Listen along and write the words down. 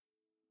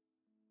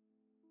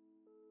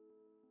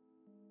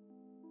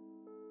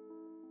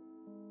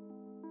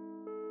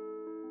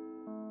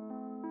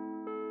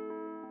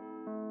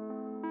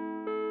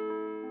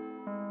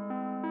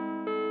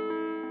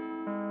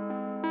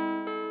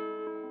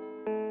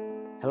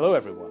Hello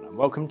everyone and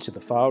welcome to the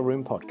File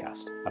Room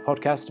Podcast, a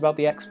podcast about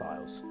the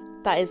X-Files.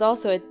 That is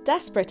also a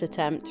desperate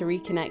attempt to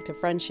reconnect a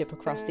friendship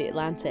across the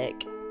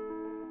Atlantic.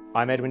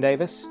 I'm Edwin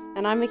Davis.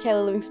 And I'm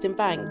Michaela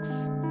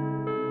Livingston-Banks.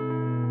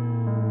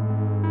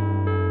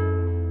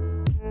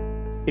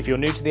 If you're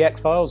new to the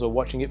X-Files or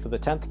watching it for the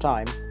 10th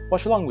time,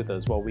 watch along with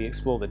us while we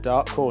explore the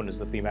dark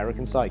corners of the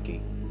American psyche.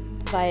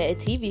 Via a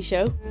TV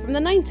show from the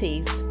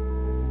 90s.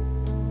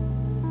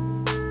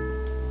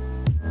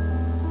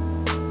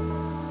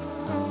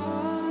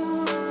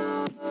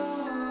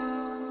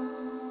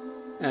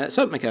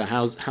 So, Mika,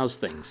 how's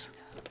things?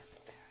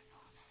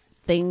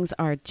 Things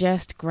are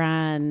just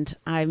grand.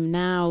 I'm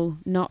now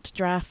not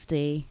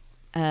drafty,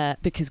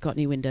 because got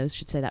new windows,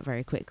 should say that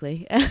very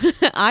quickly.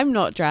 I'm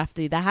not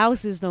drafty. The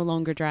house is no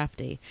longer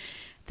drafty.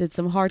 Did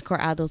some hardcore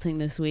adulting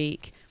this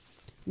week.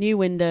 New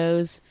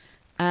windows.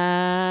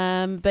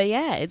 But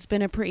yeah, it's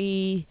been a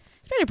pretty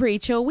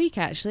chill week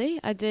actually.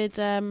 I did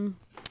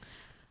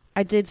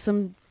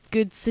some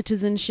good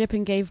citizenship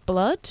and gave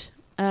blood.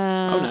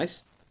 Oh,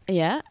 nice.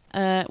 Yeah,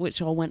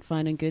 which all went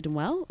fine and good and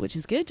well, which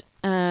is good.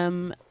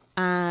 And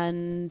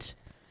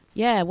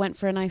yeah, went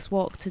for a nice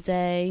walk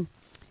today.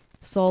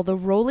 Saw the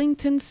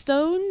Rollington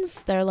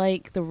Stones. They're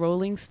like the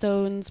Rolling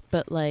Stones,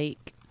 but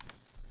like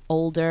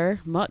older,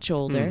 much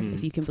older,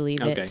 if you can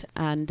believe it,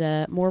 and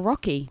more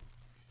rocky,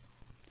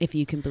 if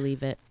you can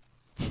believe it.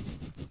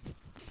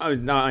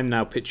 I'm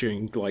now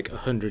picturing like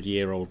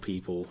 100-year-old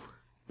people.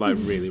 Like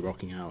really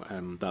rocking out,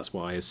 that's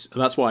why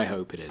I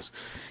hope it is.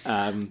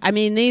 I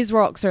mean, these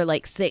rocks are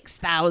like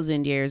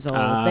 6,000 years old.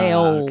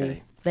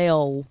 They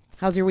old.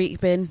 How's your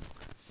week been?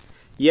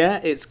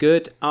 Yeah, it's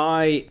good.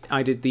 I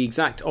did the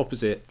exact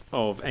opposite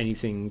of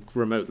anything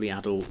remotely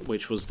adult,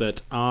 which was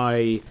that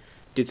I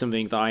did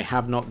something that I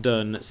have not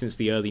done since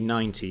the early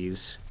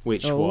 90s,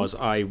 which was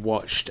I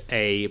watched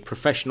a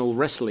professional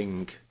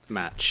wrestling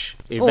match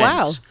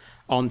event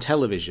on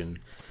television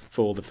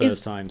for the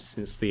first time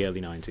since the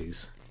early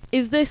 90s.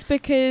 Is this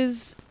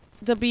because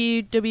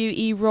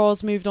WWE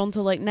Raw's moved on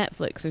to like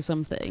Netflix or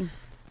something?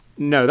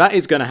 No, that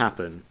is going to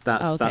happen.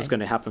 That's going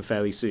to happen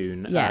fairly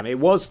soon. Yeah. It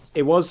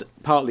was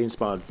partly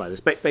inspired by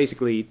this.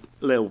 Basically,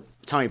 little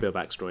tiny bit of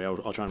backstory.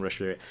 I'll try and rush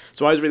through it.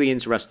 So I was really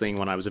into wrestling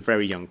when I was a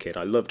very young kid.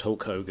 I loved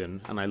Hulk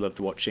Hogan and I loved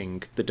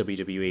watching the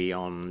WWE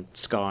on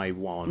Sky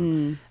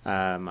One.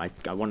 I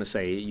want to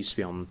say it used to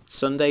be on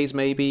Sundays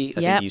maybe.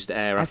 I think it used to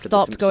air after The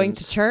Simpsons. I stopped going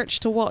to church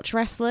to watch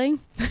wrestling.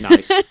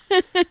 Nice.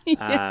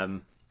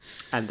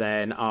 And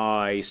then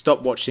I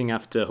stopped watching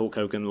after Hulk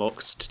Hogan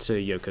lost to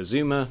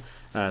Yokozuna.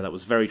 That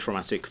was very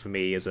traumatic for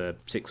me as a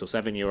 6 or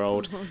 7 year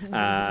old. But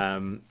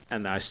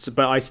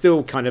I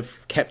still kind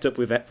of kept up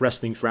with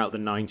wrestling throughout the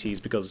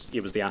 90s because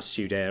it was the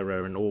Attitude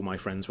Era and all my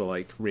friends were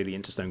like really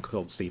into Stone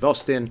Cold Steve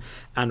Austin.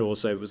 And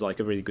also it was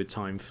like a really good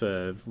time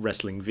for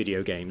wrestling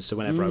video games. So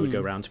whenever I would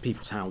go around to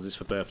people's houses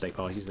for birthday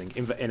parties,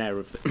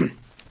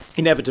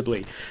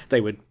 inevitably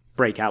they would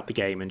break out the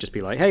game and just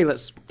be like, hey,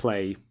 let's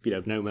play,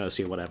 No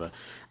Mercy or whatever.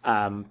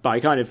 But I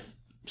kind of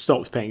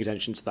stopped paying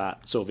attention to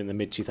that sort of in the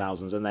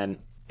mid-2000s. And then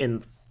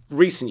in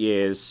recent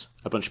years,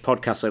 a bunch of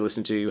podcasts I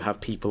listen to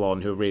have people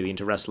on who are really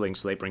into wrestling,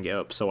 so they bring it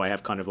up. So I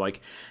have kind of like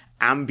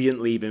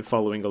ambiently been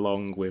following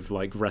along with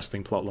like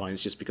wrestling plot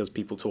lines just because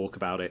people talk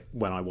about it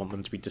when I want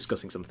them to be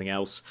discussing something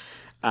else.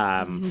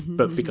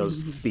 But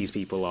because these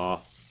people are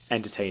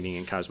entertaining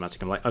and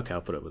charismatic, I'm like, okay,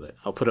 I'll put up with it.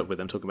 I'll put up with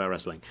them talking about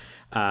wrestling.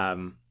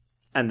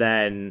 And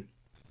then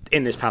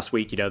in this past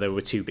week, there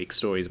were two big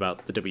stories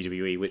about the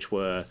WWE, which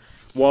were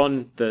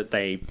one, that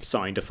they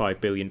signed a $5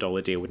 billion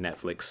deal with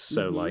Netflix.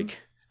 So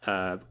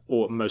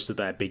or most of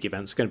their big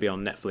events are going to be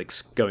on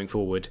Netflix going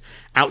forward.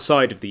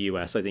 Outside of the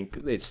US, I think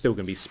it's still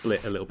going to be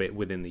split a little bit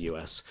within the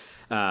US.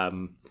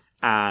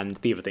 And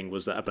the other thing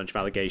was that a bunch of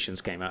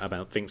allegations came out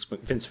about Vince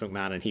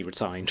McMahon, and he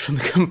resigned from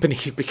the company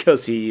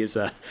because he is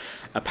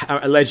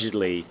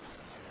allegedly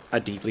a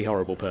deeply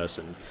horrible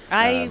person.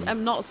 I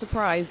am not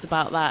surprised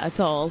about that at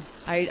all.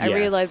 I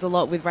realise a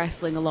lot with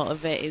wrestling, a lot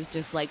of it is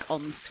just like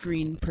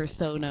on-screen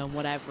persona and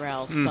whatever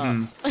else.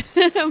 But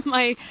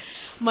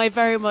my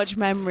very much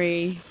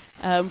memory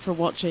from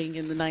watching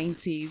in the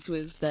 90s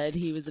was that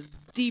he was a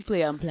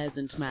deeply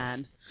unpleasant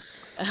man.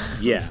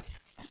 Yeah,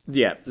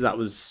 that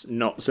was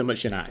not so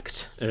much an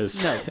act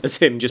as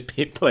him just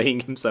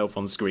playing himself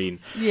on screen.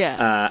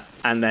 Yeah.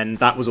 And then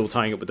that was all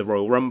tying up with the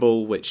Royal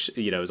Rumble, which,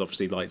 is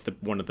obviously like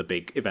one of the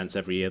big events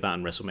every year, that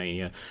and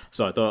WrestleMania.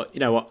 So I thought, you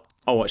know what,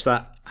 I'll watch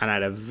that. And I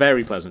had a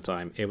very pleasant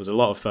time. It was a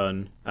lot of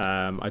fun.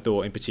 I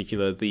thought in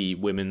particular the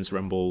Women's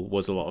Rumble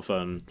was a lot of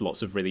fun.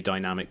 Lots of really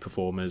dynamic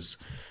performers,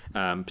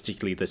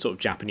 particularly the sort of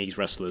Japanese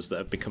wrestlers that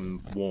have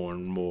become more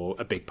and more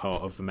a big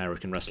part of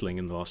American wrestling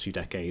in the last few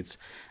decades.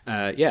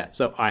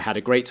 So I had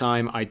a great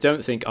time. I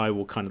don't think I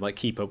will kind of like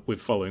keep up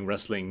with following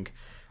wrestling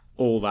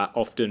all that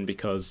often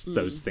because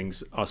those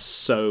things are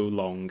so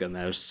long and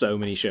there's so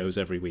many shows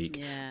every week.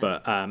 Yeah.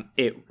 But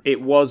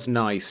it was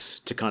nice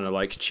to kind of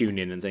like tune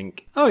in and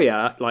think, oh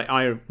yeah, like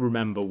I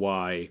remember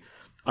why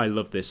I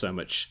loved this so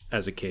much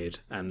as a kid,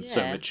 and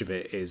so much of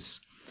it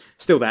is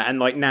still there. And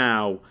like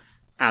now,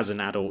 as an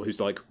adult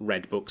who's like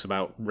read books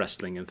about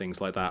wrestling and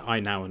things like that, I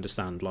now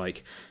understand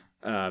like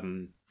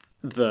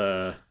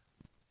the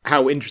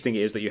how interesting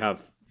it is that you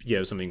have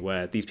something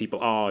where these people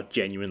are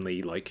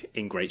genuinely like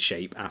in great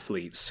shape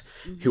athletes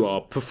who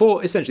are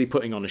essentially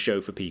putting on a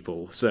show for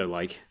people. So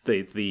like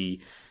the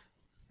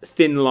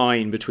thin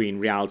line between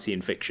reality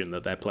and fiction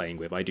that they're playing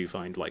with, I do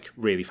find like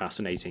really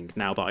fascinating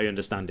now that I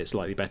understand it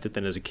slightly better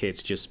than as a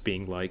kid just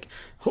being like,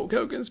 Hulk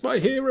Hogan's my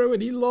hero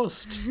and he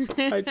lost.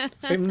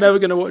 I'm never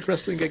going to watch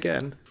wrestling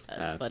again.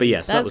 But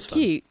yes, that was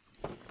cute.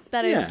 Fun.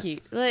 That is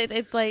cute.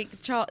 It's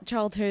like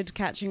childhood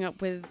catching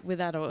up with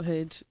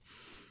adulthood.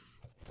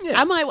 Yeah.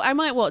 I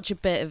might watch a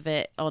bit of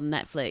it on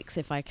Netflix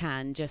if I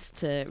can, just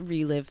to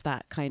relive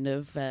that kind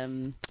of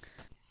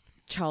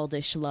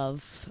childish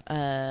love.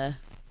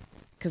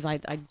 Because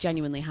I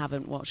genuinely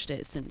haven't watched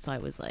it since I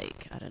was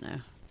like, I don't know,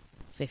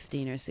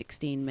 15 or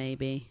 16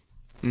 maybe.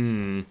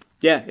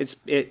 Yeah,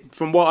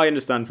 from what I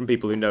understand from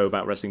people who know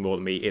about wrestling more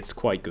than me, it's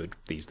quite good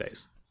these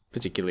days.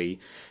 Particularly,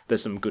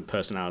 there's some good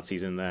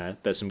personalities in there.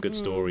 There's some good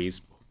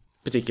stories,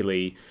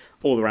 particularly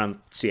all around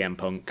CM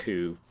Punk,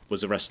 who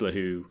was a wrestler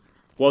who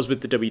was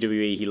with the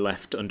WWE. He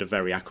left under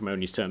very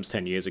acrimonious terms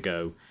 10 years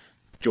ago,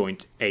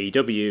 joined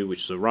AEW,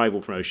 which was a rival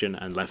promotion,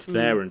 and left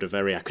there under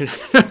very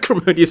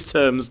acrimonious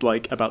terms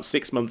like about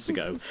 6 months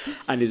ago,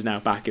 and is now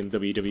back in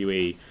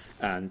WWE.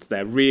 And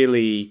they're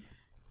really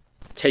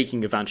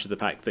taking advantage of the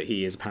fact that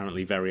he is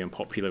apparently very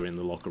unpopular in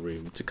the locker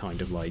room to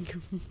kind of like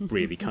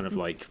really kind of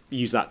like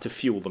use that to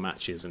fuel the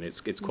matches, and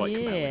it's quite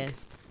compelling.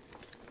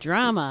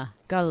 Drama,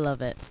 gotta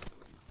love it.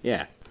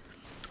 Yeah.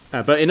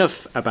 But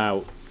enough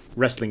about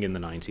wrestling in the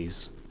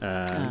 90s.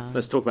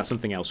 Let's talk about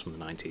something else from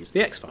the 90s,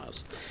 The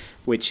X-Files,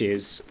 which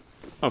is,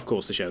 of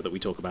course, the show that we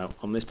talk about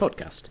on this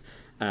podcast.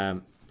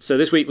 So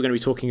this week we're going to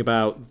be talking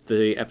about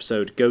the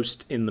episode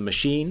Ghost in the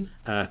Machine.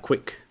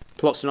 Quick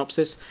plot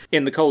synopsis.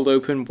 In the cold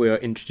open, we are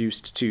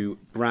introduced to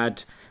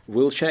Brad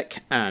Wilczek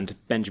and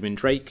Benjamin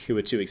Drake, who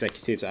are two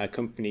executives at a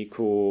company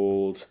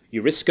called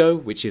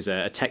Eurisco, which is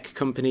a tech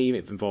company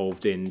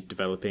involved in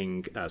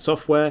developing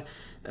software.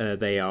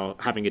 They are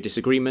having a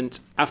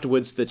disagreement.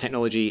 Afterwards, the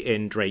technology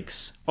in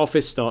Drake's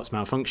office starts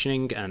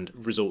malfunctioning and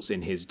results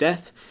in his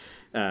death.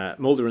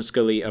 Mulder and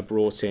Scully are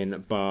brought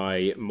in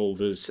by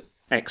Mulder's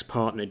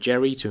ex-partner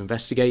Jerry to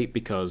investigate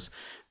because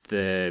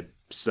the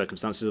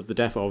circumstances of the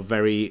death are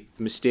very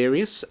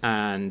mysterious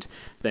and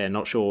they're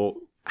not sure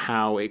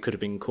how it could have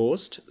been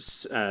caused.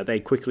 They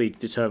quickly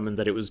determined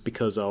that it was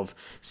because of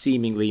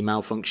seemingly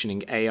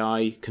malfunctioning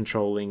AI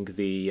controlling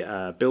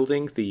the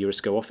building, the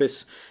Eurisco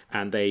office,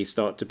 and they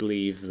start to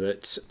believe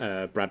that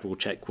Brad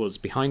Wilczek was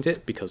behind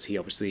it because he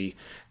obviously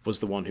was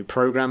the one who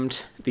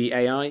programmed the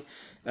AI.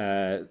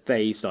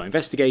 They start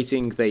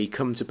investigating. They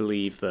come to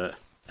believe that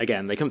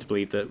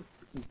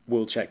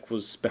Wilczek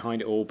was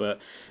behind it all, but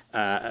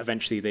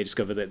eventually they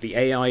discover that the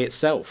AI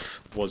itself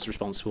was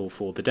responsible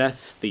for the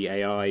death. The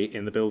AI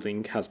in the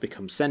building has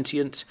become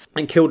sentient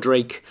and killed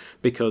Drake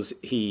because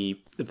the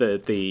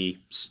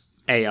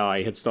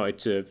AI had started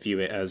to view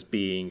it as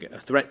being a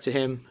threat to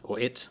him, or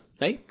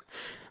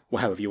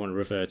however you want to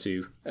refer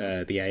to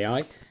the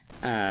AI.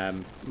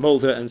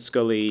 Mulder and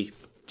Scully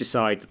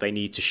decide that they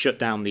need to shut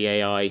down the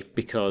AI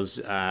because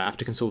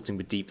after consulting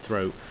with Deep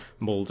Throat,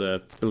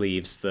 Mulder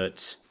believes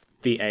that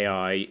the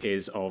AI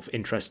is of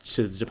interest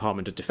to the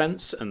Department of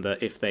Defense, and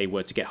that if they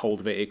were to get hold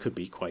of it, it could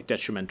be quite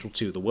detrimental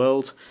to the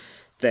world.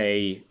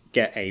 They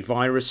get a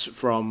virus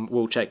from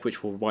Wilczek,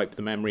 which will wipe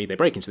the memory. They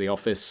break into the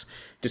office,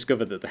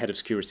 discover that the head of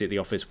security at the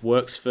office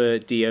works for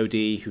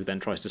DOD, who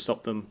then tries to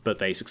stop them, but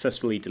they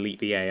successfully delete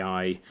the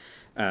AI,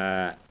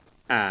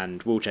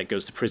 and Wilczek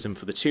goes to prison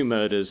for the 2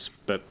 murders,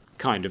 but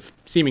kind of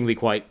seemingly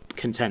quite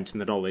content in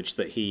the knowledge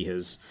that he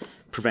has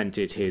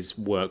prevented his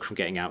work from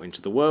getting out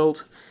into the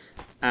world.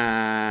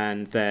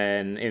 And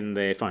then in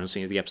the final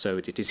scene of the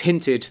episode, it is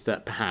hinted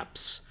that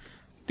perhaps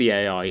the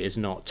AI is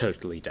not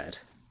totally dead.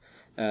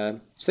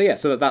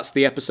 So that's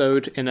the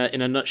episode in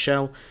a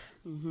nutshell.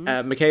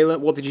 Michaela,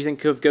 what did you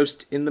think of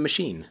Ghost in the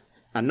Machine?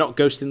 And not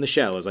Ghost in the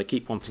Shell, as I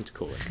keep wanting to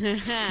call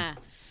it.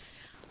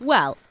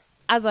 Well,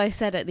 as I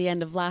said at the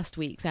end of last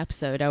week's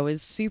episode, I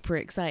was super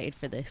excited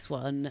for this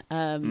one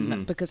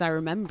because I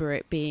remember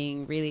it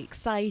being really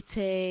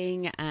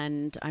exciting,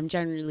 and I'm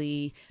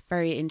generally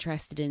very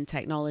interested in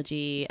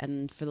technology,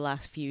 and for the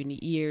last few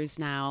years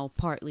now,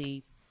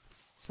 partly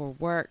for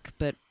work,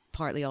 but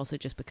partly also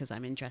just because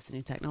I'm interested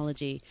in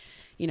technology,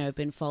 I've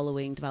been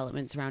following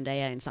developments around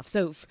AI and stuff.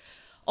 So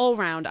all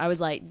round, I was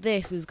like,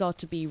 this has got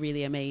to be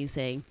really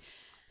amazing.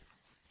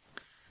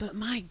 But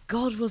my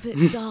God, was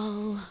it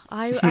dull.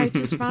 I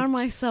just found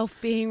myself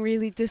being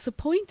really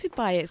disappointed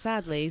by it,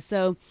 sadly.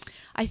 So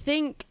I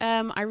think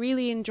I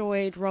really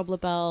enjoyed Rob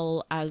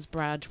Labelle as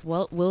Brad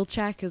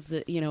Wilczek, as,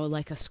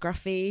 like a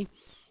scruffy,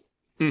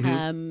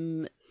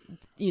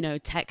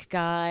 tech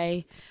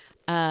guy.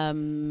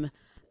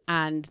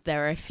 And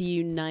there are a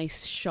few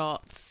nice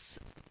shots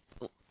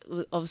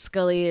of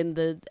Scully in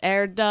the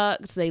air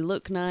ducts. They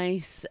look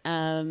nice.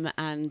 And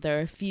there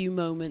are a few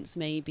moments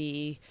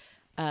maybe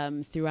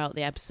throughout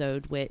the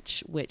episode,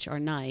 which are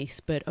nice,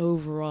 but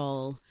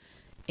overall,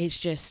 it's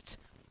just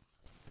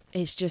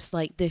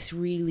like this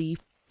really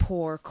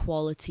poor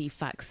quality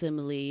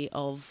facsimile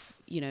of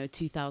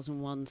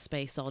 2001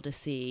 Space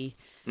Odyssey,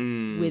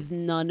 with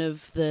none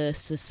of the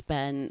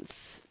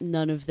suspense,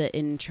 none of the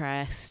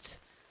interest,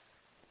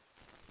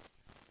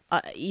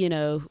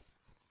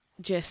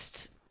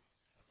 just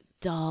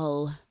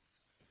dull,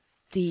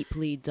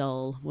 deeply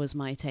dull was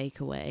my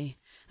takeaway.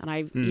 And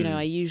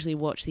I usually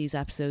watch these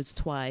episodes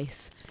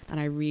twice,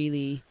 and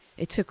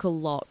it took a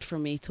lot for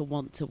me to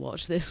want to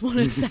watch this one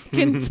a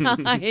second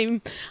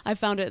time. I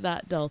found it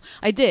that dull.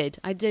 I did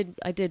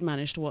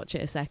manage to watch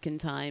it a second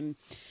time.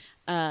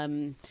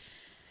 There's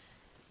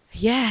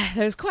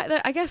quite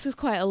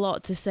a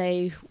lot to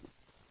say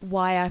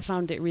why I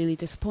found it really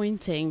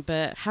disappointing,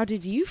 but how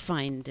did you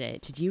find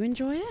it? Did you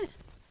enjoy it?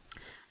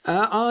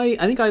 I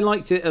think I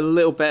liked it a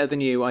little better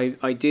than you.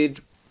 I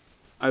didn't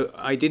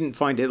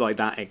find it like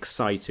that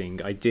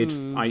exciting. I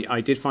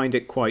did find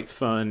it quite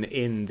fun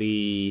in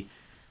the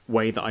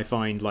way that I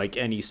find like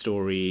any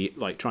story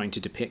like trying to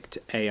depict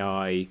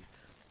AI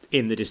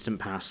in the distant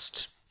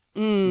past,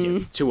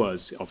 to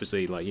us,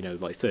 obviously,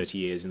 like 30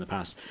 years in the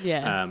past,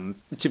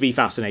 to be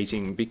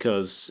fascinating,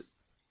 because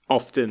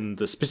often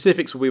the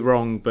specifics will be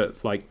wrong,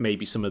 but like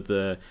maybe some of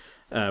the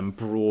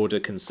broader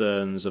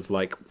concerns of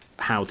like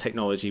how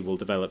technology will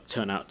develop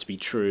turn out to be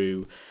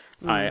true.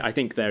 I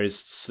think there is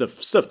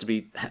stuff to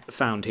be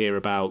found here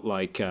about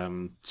like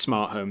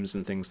smart homes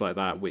and things like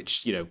that,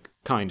 which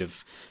kind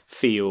of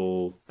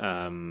feel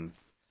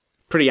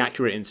pretty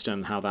accurate in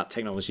terms of how that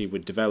technology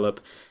would develop.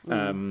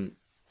 And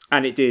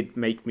it did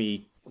make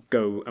me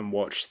go and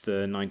watch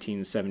the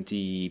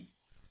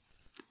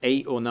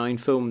 1978 or 9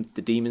 film,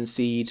 The Demon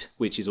Seed,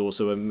 which is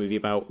also a movie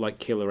about like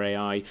killer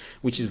AI,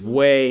 which is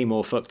way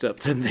more fucked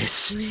up than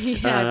this. I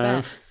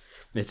bet.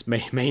 It's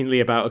mainly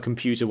about a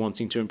computer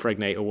wanting to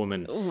impregnate a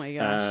woman. Oh my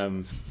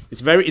gosh!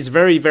 It's a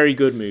very very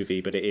good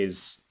movie, but it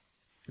is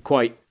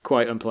quite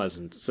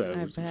unpleasant.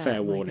 So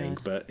fair warning.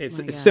 But it's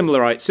a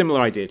similar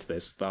idea to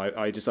this that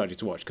I decided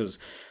to watch, because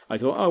I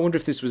thought, I wonder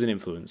if this was an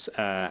influence,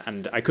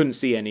 and I couldn't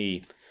see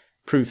any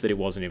proof that it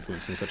was an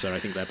influence in this episode. I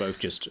think they're both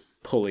just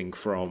pulling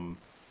from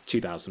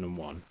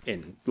 2001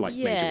 in like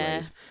major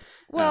ways.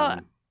 Well,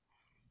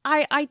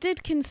 I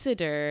did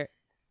consider,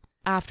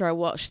 after I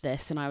watched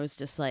this and I was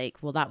just like,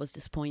 well, that was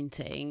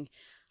disappointing,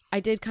 I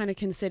did kind of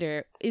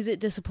consider, is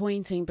it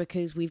disappointing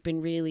because we've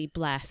been really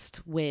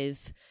blessed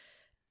with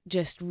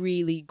just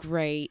really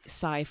great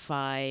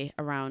sci-fi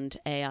around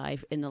AI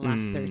in the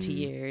last 30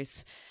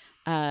 years?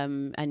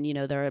 And,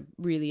 there are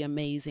really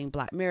amazing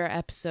Black Mirror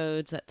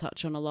episodes that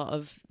touch on a lot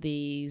of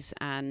these.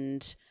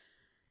 And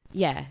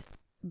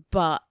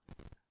but,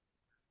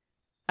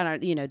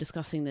 and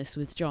discussing this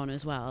with John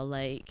as well,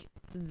 like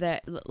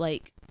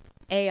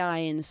AI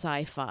in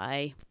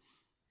sci-fi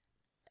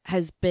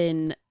has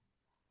been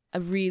a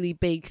really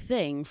big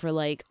thing for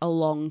like a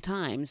long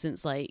time,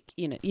 since like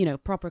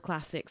proper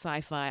classic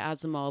sci-fi,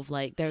 Asimov,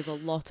 like there's a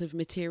lot of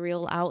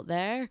material out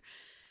there.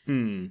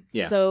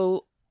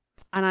 So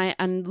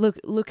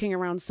looking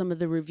around some of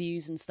the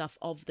reviews and stuff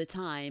of the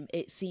time,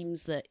 it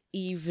seems that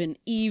even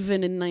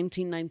in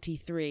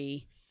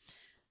 1993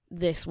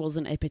 this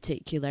wasn't a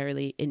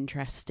particularly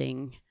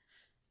interesting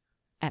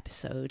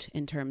episode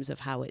in terms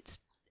of how it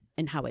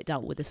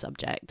dealt with the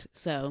subject.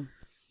 So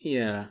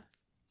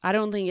I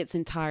don't think it's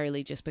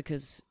entirely just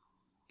because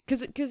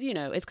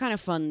it's kind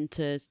of fun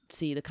to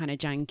see the kind of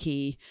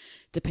janky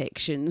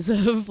depictions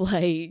of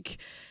like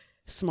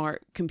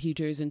smart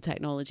computers and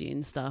technology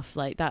and stuff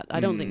like that.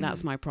 I don't think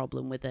that's my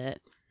problem with it.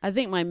 I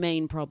think my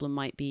main problem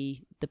might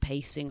be the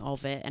pacing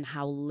of it and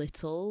how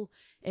little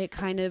it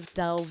kind of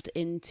delved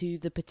into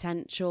the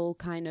potential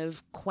kind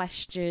of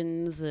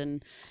questions,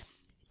 and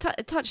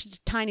touched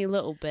a tiny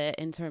little bit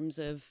in terms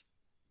of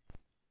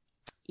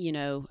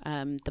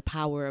the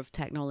power of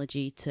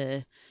technology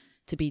to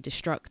be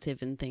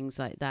destructive and things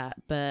like that.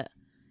 But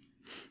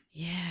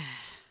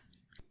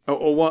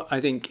or what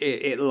I think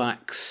it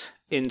lacks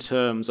in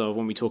terms of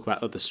when we talk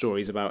about other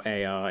stories about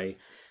AI,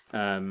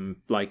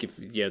 like if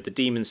the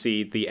Demon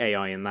Seed, the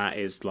AI in that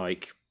is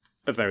like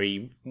a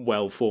very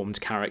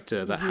well-formed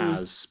character that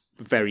has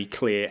very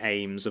clear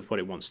aims of what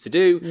it wants to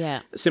do.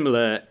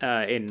 Similar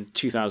in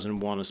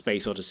 2001 A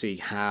Space Odyssey,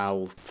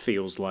 Hal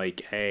feels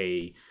like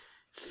a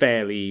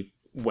fairly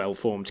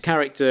well-formed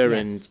character,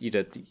 and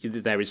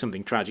there is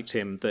something tragic to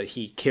him that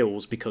he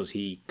kills because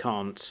he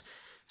can't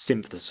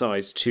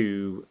sympathize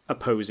to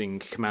opposing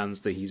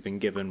commands that he's been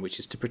given, which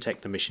is to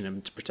protect the mission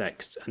and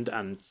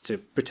to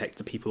protect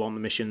the people on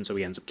the mission. So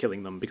he ends up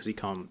killing them because he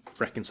can't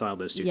reconcile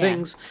those two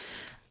things.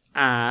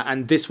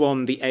 And this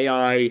one, the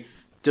AI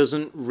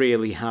doesn't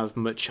really have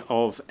much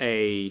of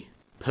a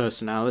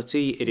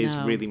personality. It is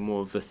really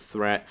more of a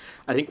threat.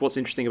 I think what's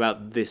interesting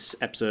about this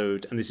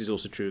episode, and this is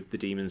also true of the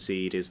Demon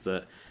Seed, is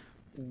that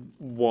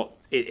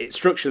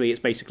structurally it's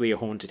basically a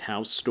haunted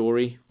house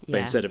story, but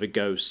instead of a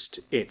ghost,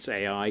 it's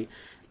AI.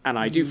 And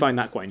I do find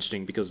that quite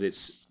interesting, because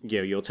it's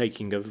you're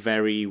taking a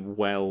very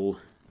well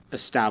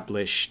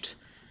established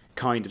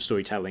kind of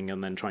storytelling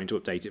and then trying to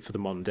update it for the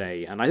modern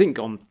day. And I think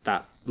on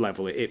that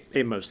level,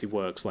 it mostly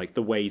works. Like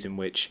the ways in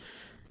which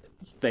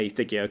they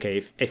think, okay,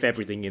 if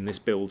everything in this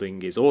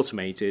building is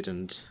automated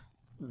and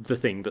the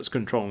thing that's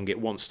controlling it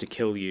wants to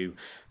kill you,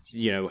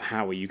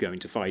 how are you going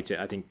to fight it?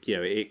 I think,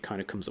 it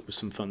kind of comes up with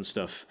some fun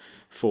stuff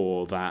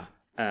for that.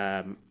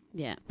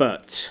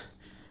 But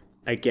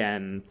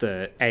again,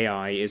 the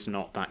AI is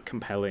not that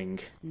compelling.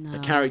 No. A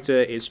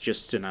character is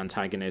just an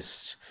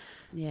antagonist.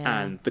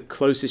 Yeah. And the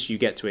closest you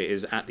get to it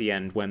is at the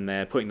end when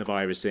they're putting the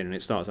virus in and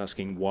it starts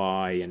asking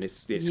why, and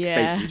it's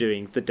basically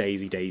doing the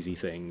Daisy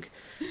thing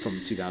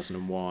from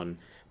 2001.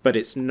 But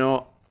it's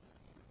not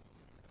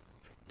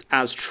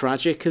as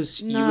tragic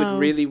as you would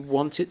really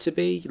want it to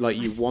be. Like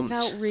you want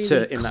really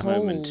to in that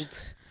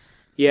moment.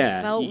 Yeah,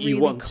 I felt you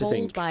really want cold to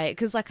think by it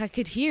because, I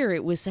could hear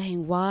it was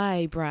saying,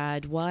 "Why,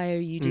 Brad? Why are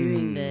you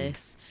doing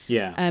this?"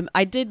 Yeah.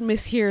 I did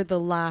mishear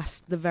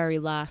the very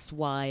last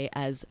 "why"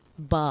 as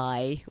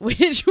 "bye,"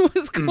 which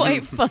was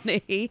quite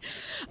funny.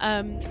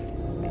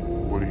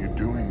 What are you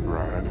doing,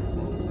 Brad?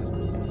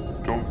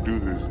 Don't do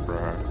this,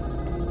 Brad.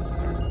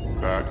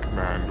 Bad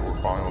command or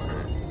file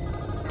name.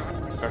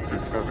 Sector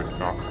 7,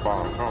 not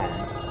file home.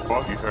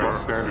 Bus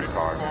standard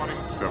time,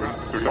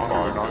 7:35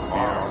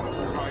 p.m.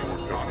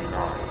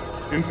 4479.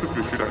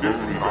 Insufficient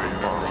additional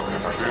data.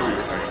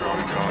 Failure at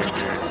zone 9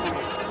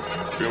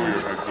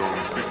 Failure at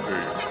zone 6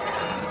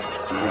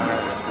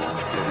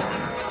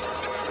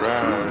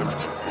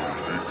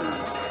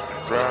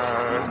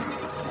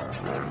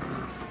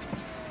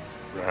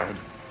 Brad.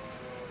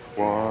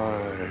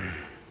 Why?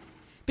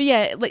 But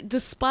yeah, like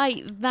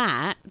despite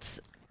that,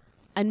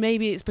 and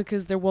maybe it's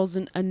because there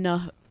wasn't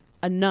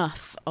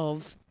enough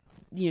of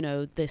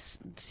this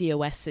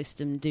COS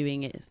system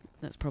doing it.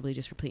 That's probably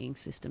just repeating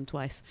system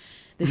twice.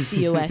 The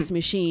COS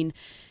machine,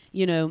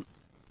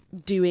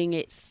 doing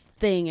its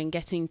thing and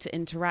getting to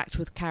interact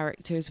with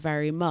characters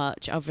very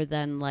much, other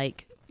than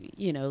like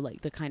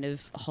the kind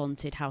of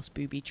haunted house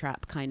booby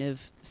trap kind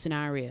of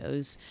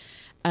scenarios.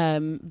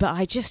 But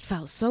I just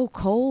felt so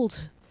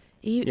cold.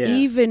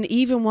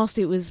 Even whilst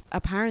it was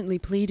apparently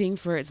pleading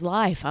for its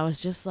life, I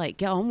was just like,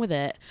 get on with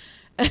it.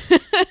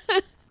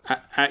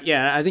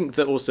 I think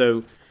that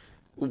also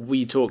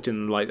we talked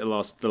in like the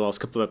last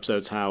couple of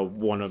episodes how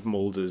one of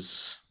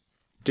Mulder's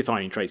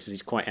defining traits is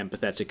he's quite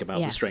empathetic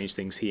about the strange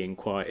things he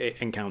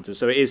encounters.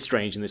 So it is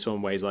strange in this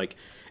one where he's like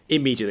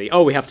immediately,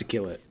 we have to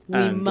kill it.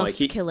 We must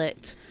kill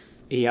it.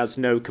 He has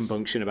no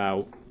compunction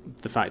about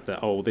the fact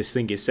that this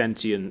thing is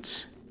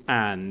sentient,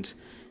 and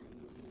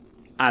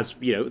as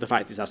the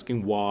fact it's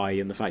asking why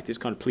and the fact it's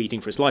kind of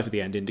pleading for its life at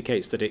the end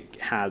indicates that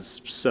it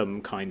has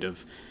some kind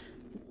of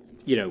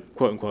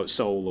quote unquote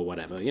soul or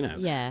whatever,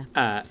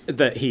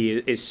 that he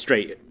is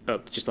straight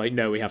up just like,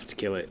 no, we have to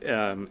kill it.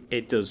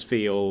 It does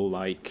feel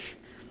like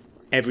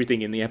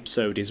everything in the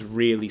episode is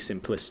really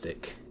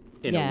simplistic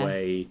in a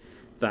way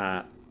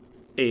that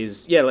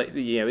is,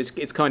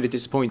 it's kind of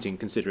disappointing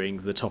considering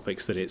the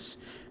topics that it's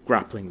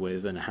grappling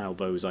with and how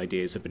those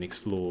ideas have been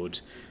explored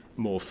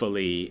more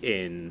fully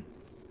in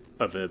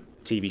other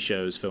TV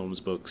shows, films,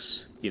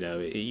 books,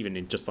 even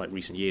in just like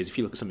recent years. If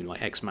you look at something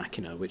like Ex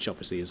Machina, which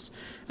obviously is,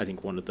 I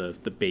think, one of the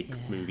big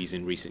movies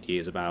in recent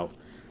years about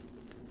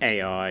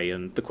AI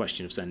and the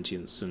question of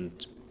sentience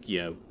and,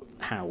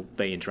 how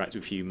they interact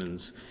with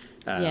humans.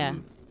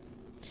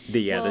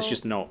 There's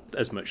just not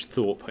as much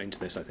thought put into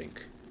this, I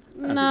think,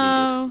 as it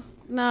needed.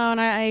 No, and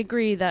I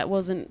agree that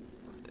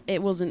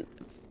it wasn't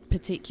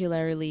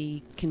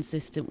particularly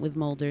consistent with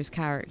Mulder's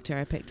character.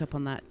 I picked up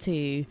on that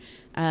too.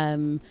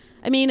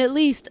 I mean, at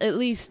least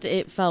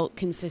it felt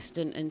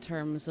consistent in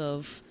terms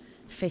of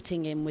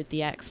fitting in with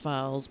the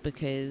X-Files,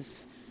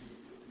 because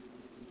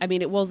I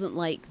mean, it wasn't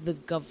like the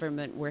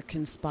government were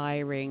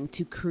conspiring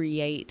to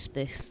create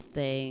this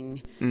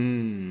thing,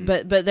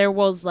 but there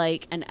was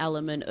like an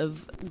element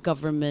of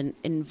government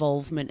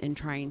involvement in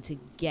trying to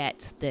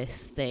get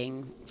this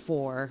thing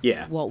for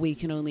what we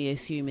can only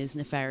assume is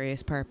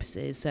nefarious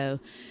purposes. So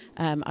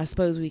I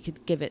suppose we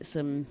could give it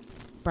some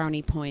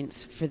brownie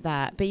points for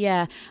that. But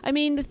yeah, I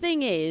mean, the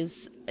thing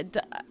is,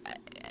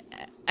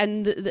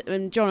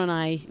 and John and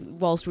I,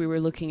 whilst we were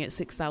looking at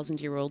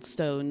 6,000-year-old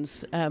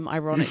stones,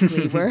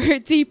 ironically, were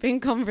deep in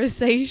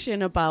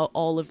conversation about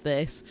all of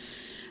this.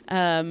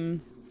 But,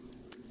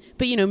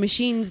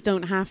 machines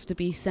don't have to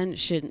be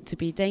sentient to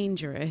be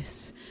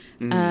dangerous.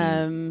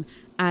 And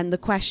the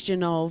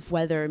question of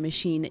whether a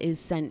machine is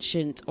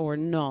sentient or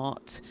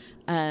not,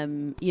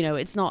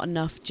 it's not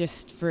enough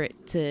just for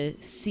it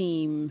to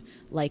seem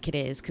like it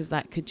is, because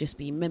that could just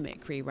be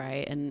mimicry,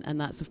 right?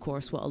 And that's, of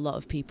course, what a lot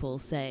of people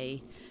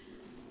say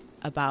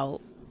about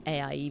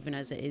AI, even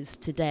as it is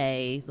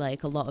today.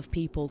 Like, a lot of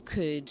people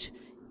could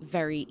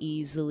very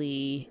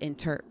easily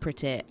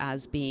interpret it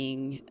as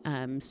being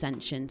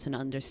sentient and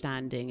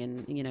understanding,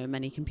 and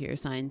many computer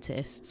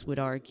scientists would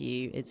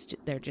argue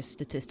they're just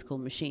statistical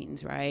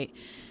machines, right?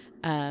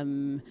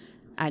 And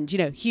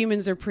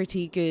humans are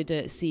pretty good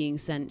at seeing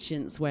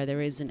sentience where there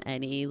isn't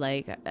any.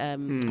 Like I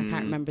can't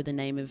remember the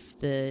name of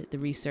the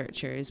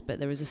researchers, but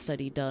there was a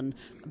study done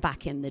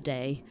back in the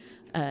day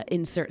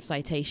insert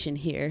citation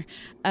here,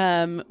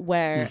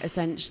 where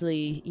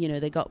essentially, you know,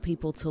 they got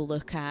people to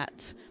look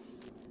at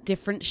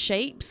different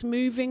shapes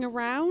moving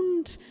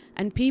around,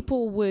 and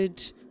people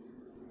would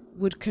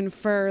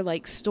confer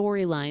like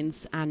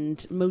storylines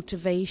and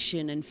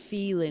motivation and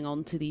feeling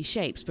onto these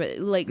shapes, but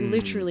like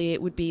literally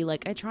it would be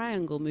like a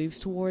triangle moves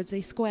towards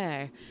a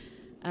square.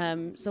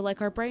 So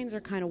like our brains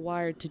are kind of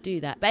wired to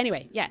do that. But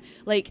anyway, yeah,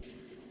 like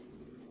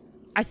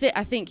I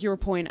think your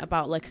point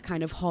about like a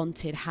kind of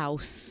haunted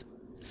house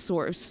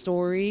sort of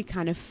story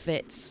kind of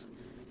fits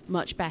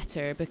much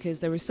better,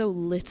 because there was so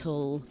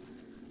little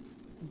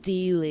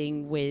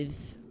dealing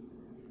with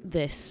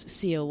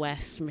this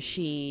COS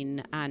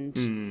machine,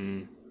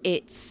 and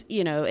it's,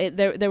 you know,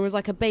 there was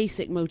like a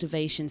basic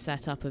motivation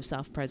set up of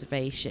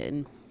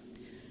self-preservation,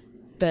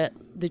 but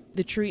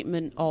the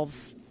treatment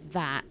of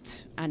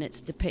that and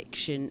its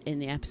depiction in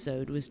the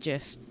episode was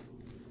just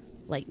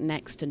like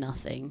next to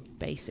nothing,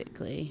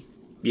 basically.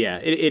 Yeah,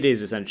 it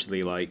is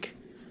essentially like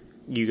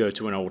you go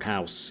to an old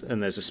house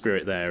and there's a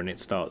spirit there and it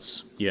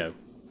starts, you know,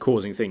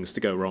 causing things to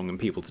go wrong and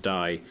people to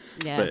die.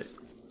 Yeah. But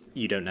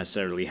you don't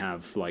necessarily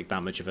have like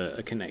that much of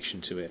a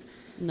connection to it.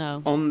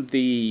 No. On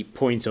the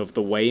point of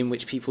the way in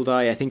which people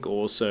die, I think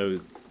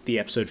also the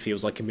episode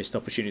feels like a missed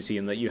opportunity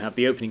in that you have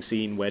the opening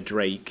scene where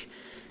Drake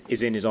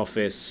is in his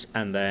office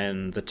and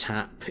then the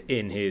tap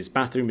in his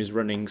bathroom is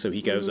running, so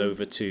he goes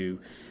over to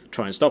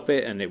try and stop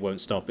it and it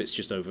won't stop, it's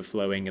just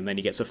overflowing, and then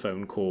he gets a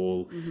phone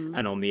call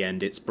and on the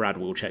end it's Brad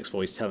Wilczek's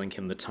voice telling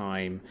him the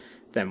time.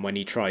 Then when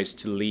he tries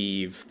to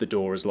leave, the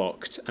door is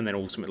locked, and then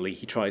ultimately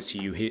he tries to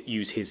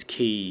use his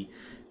key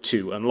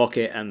to unlock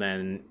it, and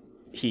then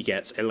he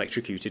gets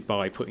electrocuted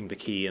by putting the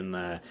key in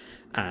there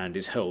and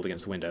is hurled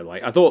against the window.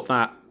 Like, I thought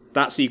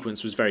that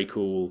sequence was very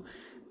cool.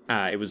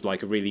 It was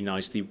like a really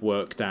nicely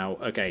worked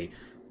out, okay,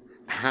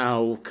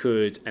 how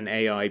could an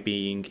AI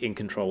being in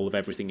control of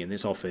everything in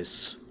this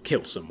office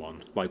kill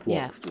someone? Like,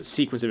 what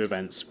sequence of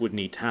events would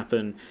need to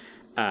happen?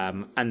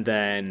 And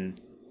then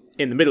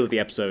in the middle of the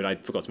episode, I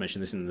forgot to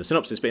mention this in the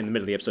synopsis, but in the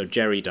middle of the episode,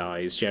 Jerry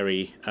dies.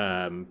 Jerry,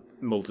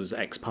 Mulder's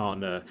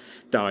ex-partner,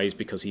 dies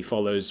because he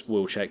follows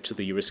Wilczek to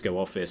the Eurisco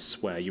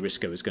office, where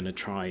Eurisco is going to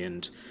try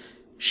and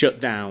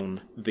shut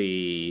down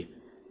the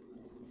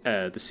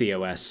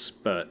COS,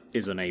 but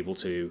is unable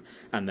to.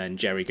 And then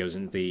Jerry goes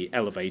in the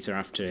elevator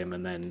after him,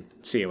 and then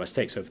COS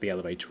takes over the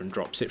elevator and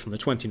drops it from the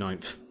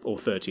 29th or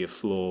 30th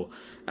floor,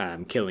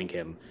 killing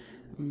him.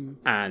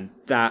 And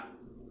that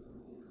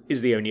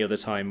is the only other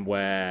time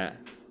where...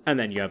 And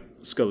then you have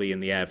Scully in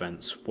the air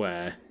vents,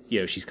 where,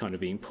 you know, she's kind of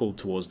being pulled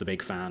towards the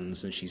big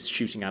fans and she's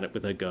shooting at it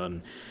with her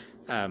gun.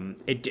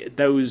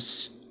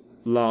 Those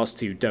last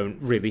two don't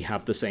really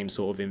have the same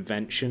sort of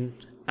invention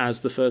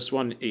as the first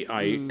one.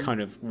 I kind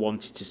of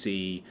wanted to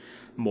see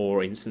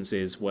more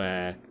instances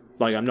where,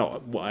 like, I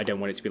don't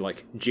want it to be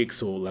like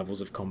Jigsaw levels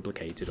of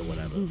complicated or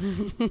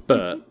whatever,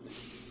 but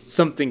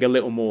something a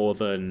little more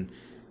than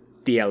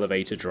the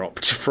elevator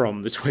dropped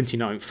from the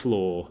 29th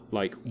floor,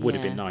 like, would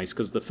have been nice,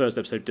 because the first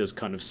episode does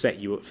kind of set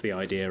you up for the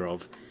idea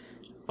of,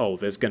 oh,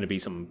 there's going to be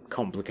some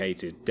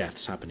complicated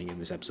deaths happening in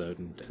this episode,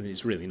 and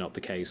it's really not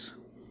the case.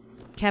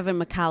 Kevin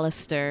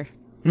McAllister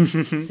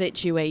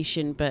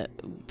situation, but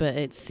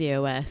it's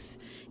COS.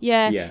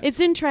 Yeah, it's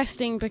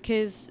interesting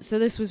because, so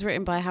this was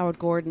written by Howard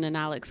Gordon and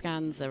Alex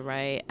Ganza,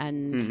 right?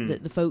 And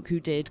the folk who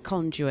did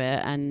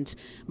Conduit, and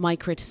my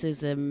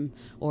criticism,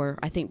 or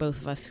I think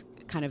both of us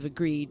kind of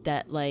agreed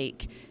that,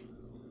 like,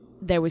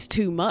 there was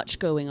too much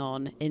going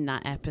on in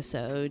that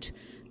episode.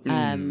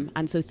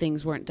 And so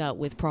things weren't dealt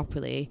with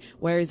properly.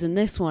 Whereas in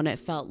this one, it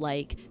felt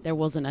like there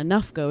wasn't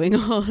enough going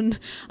on,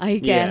 I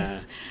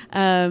guess.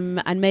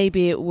 And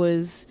maybe it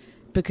was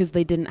because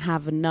they didn't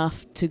have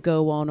enough to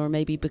go on, or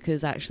maybe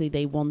because actually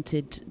they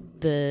wanted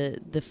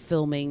the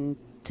filming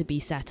to be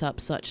set up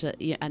such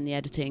that, and the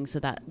editing, so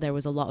that there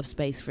was a lot of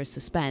space for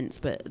suspense,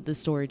 but the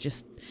story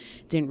just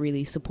didn't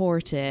really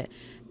support it.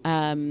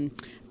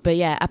 But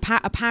yeah,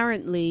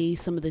 apparently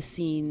some of the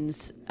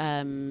scenes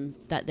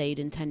that they'd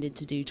intended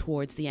to do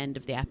towards the end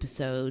of the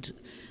episode,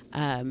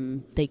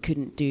 they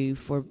couldn't do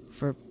for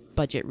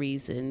budget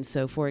reasons.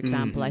 So, for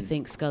example, I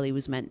think Scully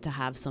was meant to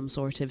have some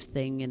sort of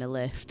thing in a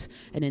lift,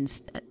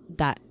 and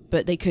but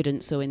they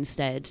couldn't. So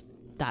instead,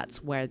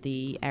 that's where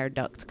the air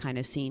duct kind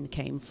of scene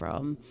came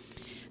from.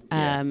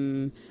 At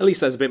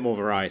least there's a bit more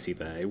variety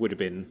there. It would have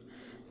been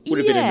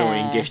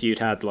annoying if you'd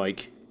had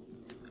like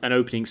an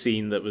opening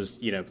scene that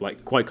was, you know,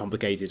 like quite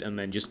complicated, and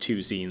then just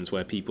two scenes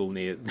where people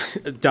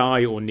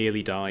die or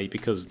nearly die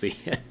because the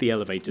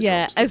elevator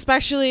drops them.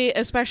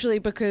 especially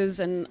because,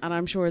 and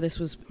I'm sure this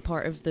was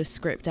part of the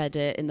script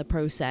edit in the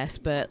process,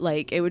 but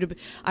like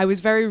I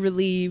was very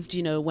relieved,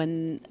 you know,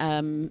 when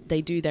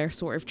they do their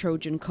sort of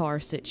Trojan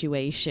car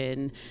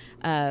situation,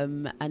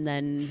 and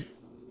then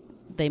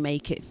they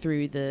make it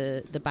through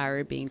the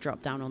barrier being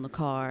dropped down on the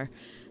car.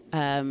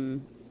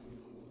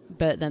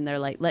 But then they're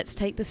like, let's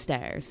take the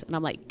stairs. And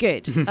I'm like,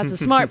 good. That's a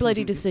smart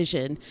bloody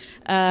decision.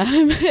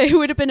 It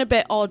would have been a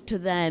bit odd to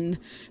then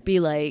be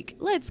like,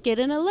 let's get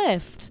in a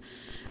lift.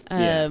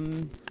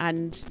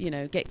 and, you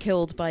know, get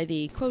killed by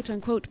the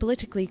quote-unquote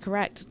politically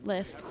correct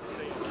lift.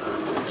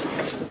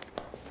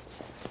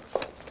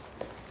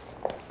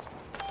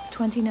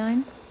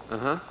 29?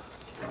 Uh-huh.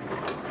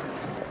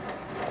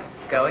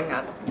 Going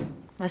up.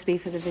 Must be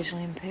for the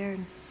visually impaired.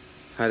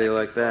 How do you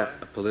like that?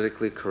 A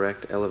politically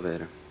correct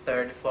elevator.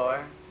 3rd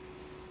floor.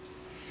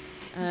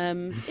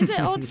 Is it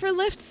odd for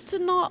lifts to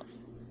not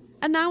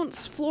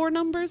announce floor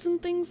numbers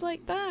and things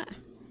like that?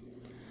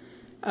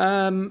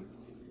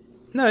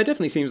 No, it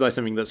definitely seems like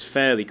something that's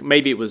fairly...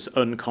 Maybe it was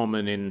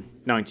uncommon in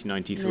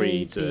 1993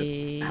 Maybe.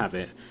 to have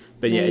it.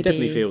 But yeah, it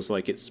definitely feels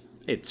like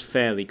it's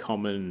fairly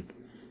common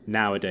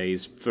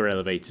nowadays for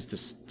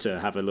elevators to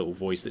have a little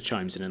voice that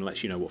chimes in and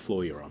lets you know what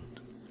floor you're on.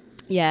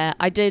 Yeah,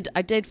 I did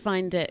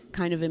find it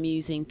kind of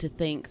amusing to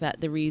think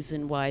that the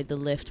reason why the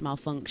lift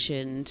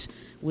malfunctioned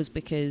was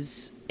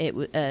because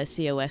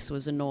COS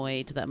was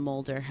annoyed that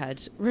Mulder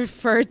had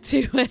referred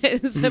to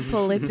it as a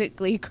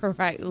politically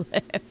correct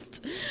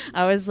lift.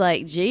 I was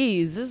like,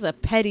 geez, this is a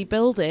petty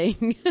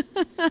building.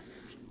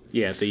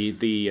 Yeah,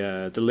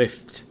 the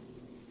lift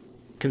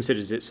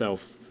considers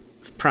itself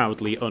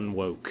proudly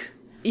unwoke.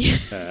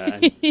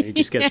 And it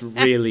just gets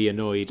really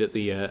annoyed at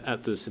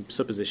the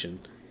supposition.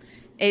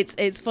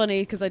 It's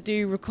funny because I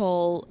do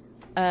recall,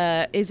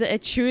 is it a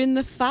Chewing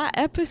the Fat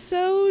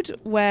episode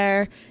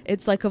where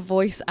it's like a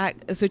voice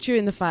act? So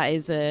Chewing the Fat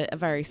is a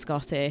very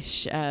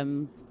Scottish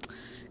kind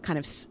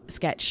of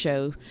sketch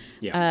show.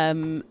 Yeah.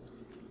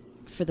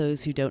 For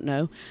those who don't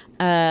know,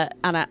 and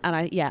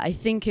I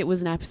think it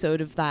was an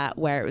episode of that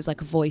where it was like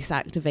a voice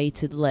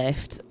activated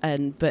lift,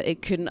 but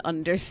it couldn't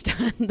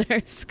understand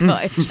their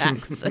Scottish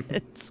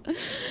accents.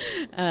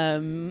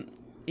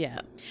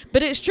 Yeah,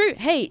 but it's true.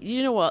 Hey,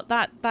 you know what?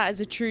 That is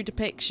a true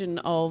depiction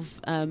of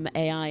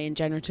AI and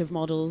generative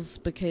models,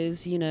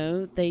 because, you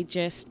know, they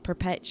just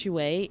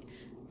perpetuate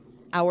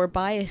our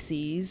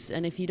biases,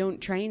 and if you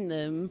don't train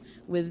them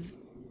with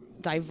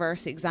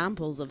diverse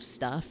examples of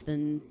stuff,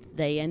 then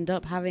they end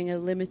up having a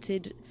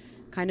limited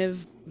kind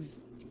of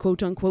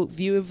quote unquote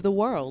view of the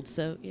world.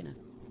 So, you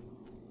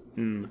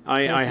know,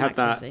 I had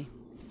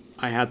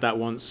that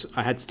once.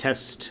 I had to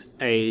test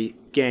a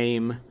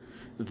game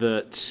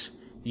that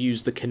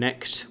used the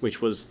Kinect, which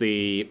was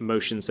the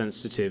motion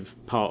sensitive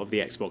part of the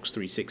Xbox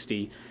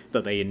 360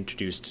 that they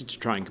introduced to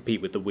try and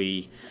compete with the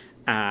Wii,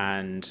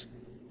 and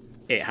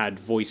it had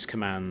voice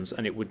commands,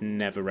 and it would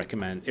never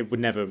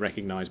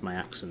recognize my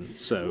accent.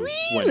 So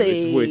when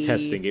we were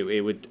testing it,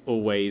 it would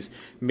always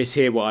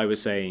mishear what I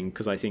was saying,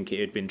 because I think it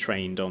had been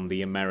trained on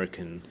the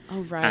American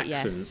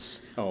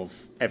accents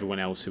of everyone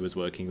else who was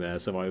working there.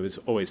 So I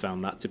always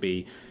found that to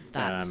be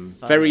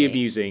very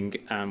amusing,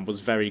 and was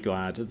very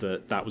glad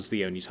that was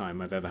the only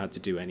time I've ever had to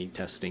do any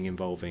testing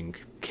involving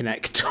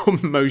Kinect or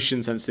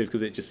motion sensitive,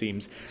 because it just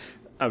seems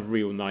a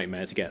real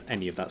nightmare to get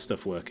any of that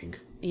stuff working.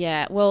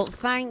 Yeah, well,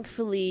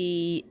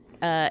 thankfully,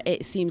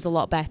 it seems a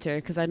lot better,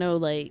 because I know,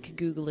 like,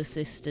 Google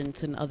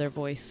Assistant and other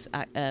voice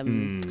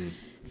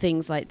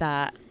things like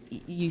that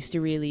used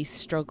to really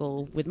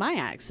struggle with my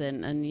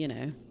accent, and, you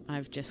know,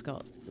 I've just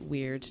got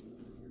weird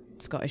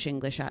Scottish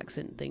English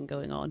accent thing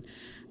going on.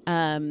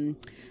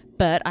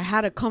 But I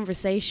had a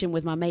conversation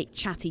with my mate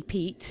Chatty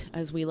Pete,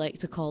 as we like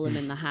to call him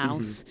in the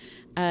house.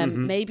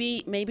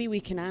 Maybe we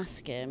can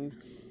ask him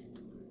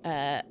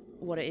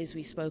what it is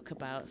we spoke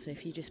about. So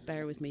if you just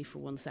bear with me for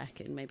 1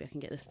 second, maybe I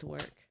can get this to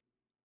work.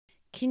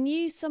 Can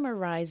you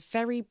summarize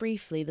very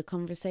briefly the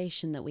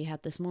conversation that we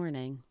had this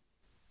morning?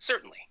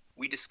 Certainly.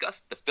 We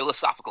discussed the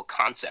philosophical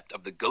concept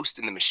of the ghost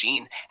in the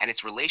machine and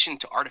its relation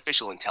to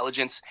artificial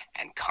intelligence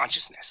and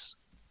consciousness.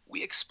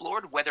 We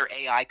explored whether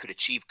AI could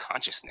achieve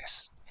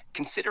consciousness,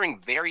 considering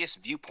various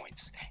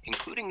viewpoints,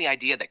 including the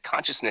idea that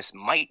consciousness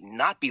might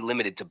not be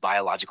limited to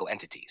biological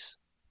entities.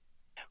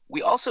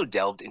 We also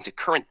delved into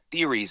current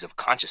theories of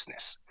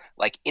consciousness,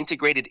 like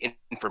integrated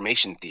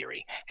information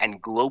theory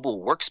and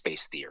global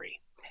workspace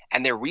theory,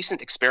 and their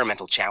recent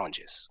experimental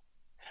challenges.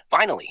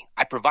 Finally,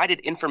 I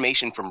provided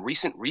information from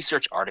recent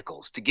research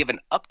articles to give an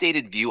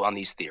updated view on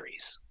these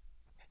theories.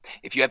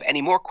 If you have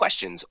any more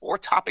questions or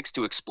topics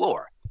to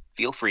explore,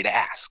 feel free to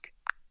ask.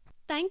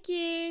 Thank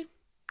you.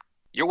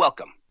 You're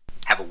welcome.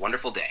 Have a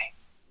wonderful day.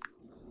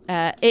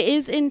 It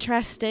is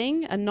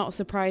interesting and not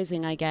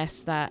surprising, I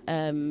guess, that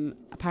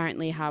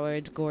apparently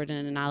Howard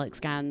Gordon and Alex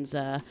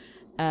Ganza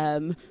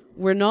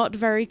were not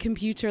very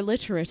computer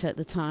literate at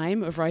the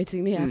time of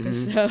writing the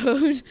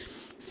episode.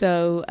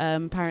 So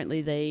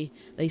apparently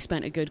they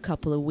spent a good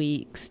couple of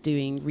weeks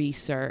doing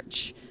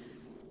research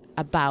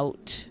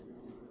about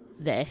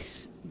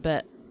this,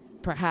 but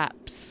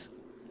perhaps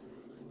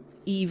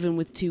even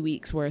with 2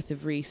 weeks worth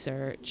of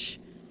research,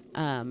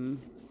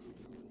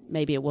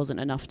 maybe it wasn't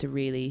enough to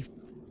really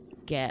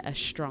get a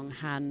strong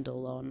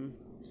handle on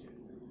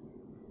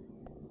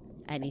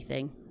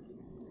anything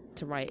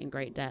to write in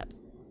great depth.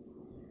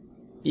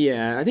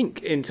 Yeah, I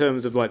think in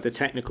terms of like the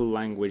technical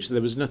language,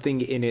 there was nothing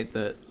in it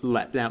that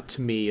leapt out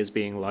to me as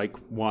being like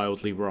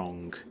wildly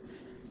wrong.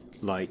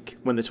 Like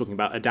when they're talking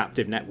about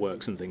adaptive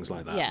networks and things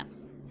like that. Yeah.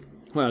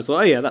 Well, I was like,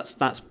 oh yeah,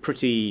 that's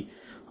pretty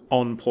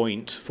on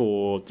point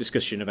for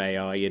discussion of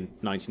AI in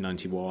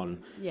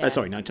 1991. Yeah.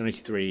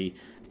 1993,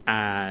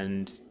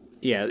 and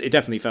yeah, it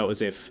definitely felt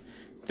as if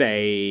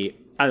they,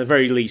 at the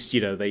very least,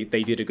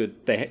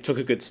 they took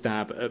a good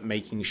stab at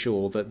making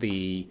sure that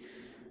the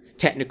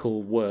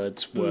technical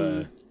words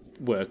were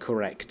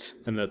correct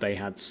and that they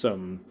had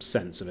some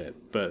sense of it.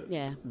 But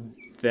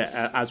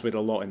as with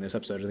a lot in this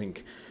episode, I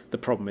think the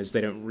problem is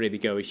they don't really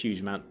go a huge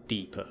amount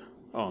deeper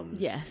on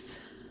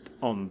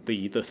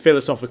the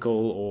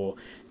philosophical or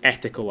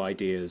ethical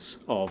ideas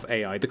of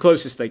AI. The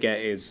closest they get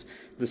is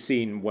the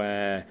scene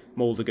where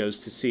Mulder goes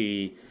to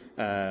see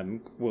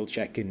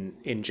Wilczek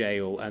in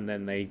jail, and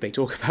then they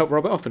talk about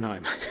Robert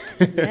Oppenheimer.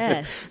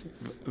 Yes.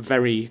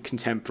 Very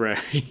contemporary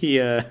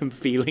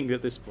feeling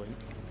at this point.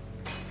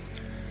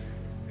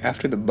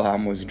 After the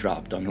bomb was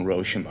dropped on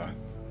Hiroshima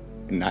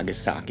and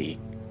Nagasaki,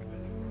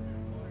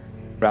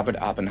 Robert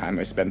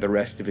Oppenheimer spent the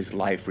rest of his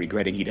life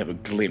regretting he'd ever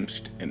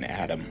glimpsed an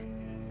atom.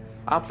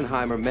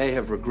 Oppenheimer may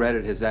have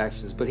regretted his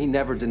actions, but he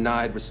never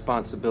denied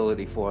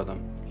responsibility for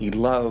them. He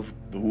loved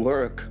the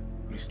work,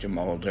 Mr.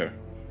 Mulder.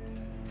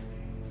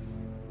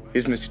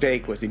 His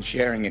mistake was in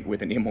sharing it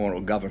with an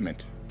immoral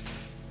government.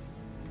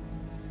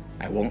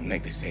 I won't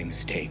make the same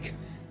mistake.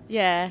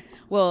 Yeah,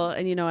 well,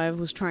 and I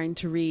was trying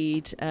to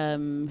read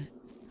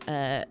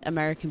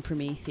American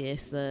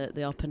Prometheus,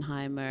 the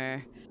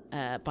Oppenheimer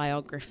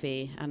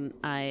biography, and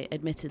I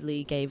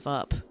admittedly gave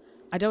up.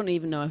 I don't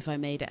even know if I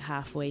made it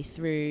halfway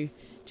through,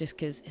 just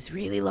because it's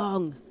really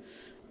long,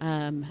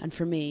 and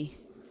for me,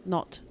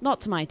 not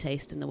to my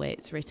taste in the way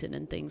it's written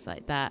and things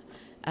like that.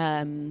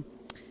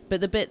 But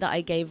the bit that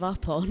I gave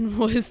up on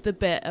was the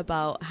bit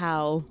about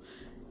how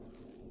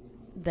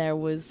there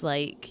was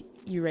like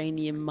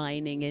uranium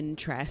mining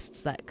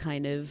interests that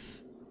kind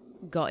of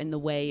got in the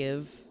way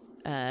of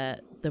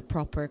the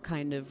proper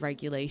kind of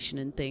regulation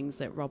and things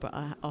that Robert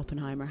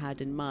Oppenheimer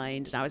had in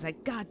mind. And I was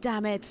like, God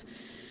damn it.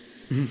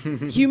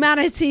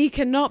 Humanity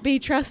cannot be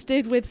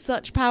trusted with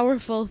such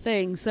powerful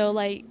things. So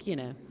like,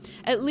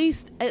 at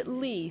least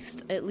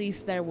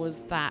there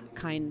was that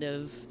kind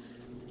of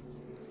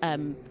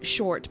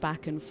short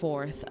back and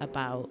forth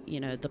about,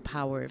 the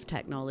power of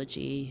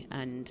technology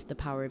and the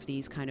power of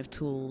these kind of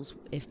tools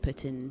if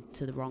put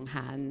into the wrong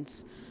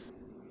hands.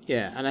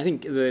 Yeah, and I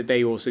think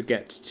they also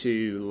get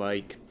to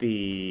like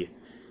the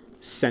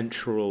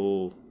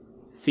central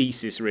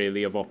thesis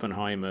really of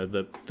Oppenheimer,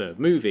 the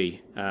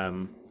movie,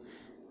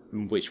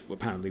 which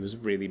apparently was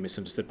really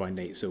misunderstood by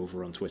Nate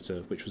Silver on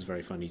Twitter, which was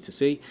very funny to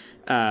see,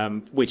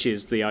 which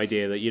is the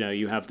idea that,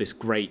 you have this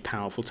great,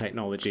 powerful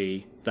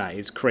technology that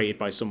is created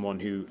by someone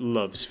who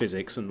loves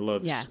physics and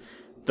loves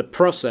the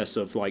process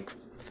of, like,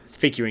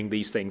 figuring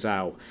these things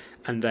out,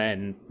 and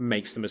then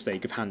makes the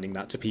mistake of handing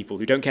that to people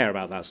who don't care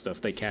about that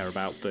stuff. They care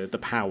about the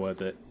power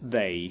that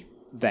they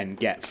then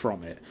get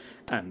from it,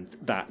 and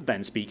that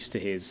then speaks to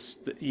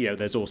his,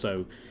 there's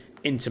also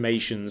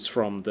intimations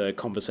from the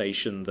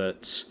conversation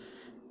that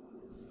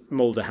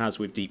Mulder has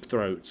with Deep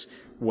Throat,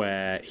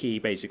 where he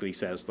basically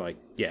says, like,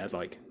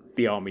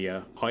 the army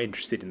are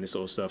interested in this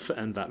sort of stuff,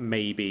 and that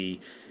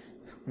maybe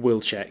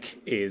Wilczek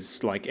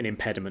is like an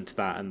impediment to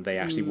that, and they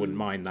actually wouldn't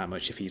mind that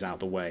much if he's out of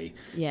the way,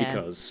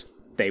 because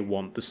they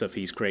want the stuff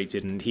he's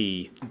created, and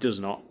he does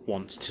not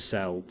want to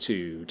sell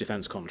to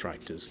defense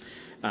contractors.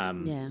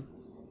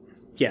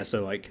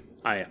 So like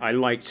I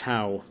liked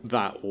how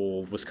that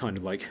all was kind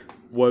of like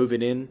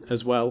woven in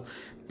as well,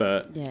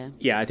 but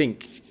I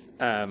think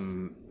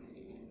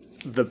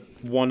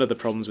one of the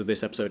problems with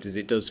this episode is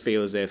it does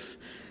feel as if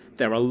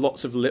there are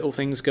lots of little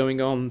things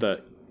going on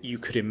that you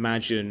could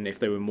imagine, if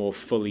they were more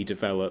fully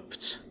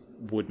developed,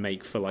 would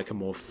make for like a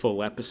more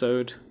full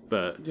episode,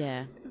 but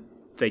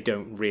they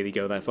don't really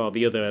go that far.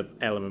 The other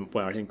element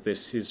where I think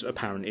this is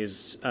apparent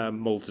is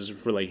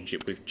Mulder's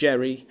relationship with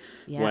Jerry,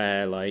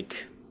 where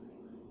like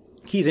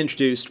he's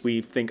introduced, we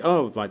think,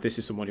 oh, like this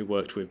is someone who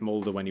worked with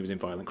Mulder when he was in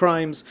Violent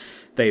Crimes.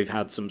 They've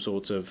had some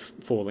sort of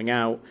falling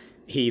out.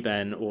 He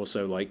then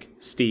also like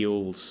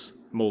steals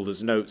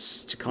Mulder's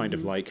notes to kind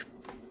of like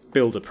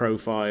build a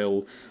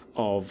profile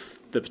of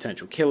the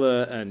potential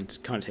killer and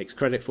kind of takes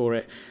credit for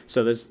it.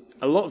 So there's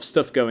a lot of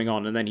stuff going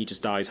on, and then he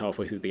just dies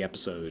halfway through the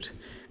episode.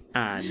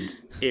 And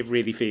it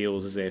really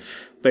feels as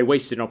if they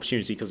wasted an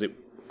opportunity, because it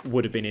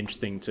would have been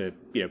interesting to,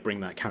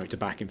 bring that character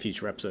back in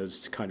future episodes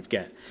to kind of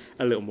get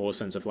a little more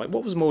sense of like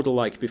what was Mulder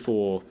like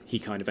before he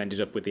kind of ended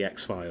up with the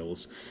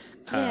X-Files.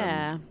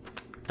 And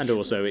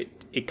also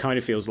it kind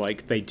of feels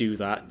like they do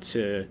that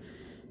to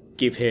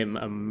give him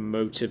a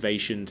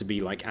motivation to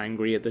be like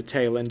angry at the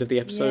tail end of the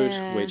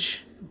episode,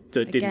 which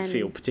didn't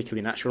feel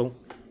particularly natural.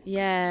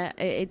 Yeah,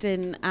 it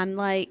didn't. And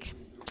like,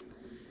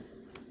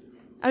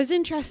 I was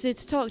interested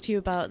to talk to you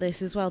about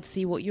this as well, to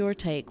see what your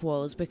take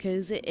was,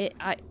 because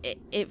I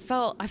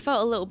felt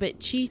a little bit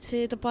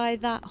cheated by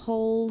that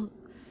whole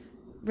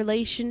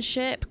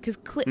relationship, because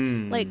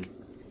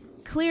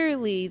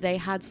clearly they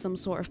had some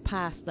sort of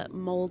past that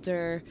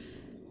Mulder,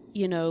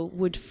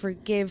 would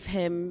forgive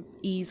him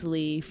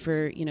easily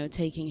for,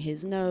 taking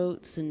his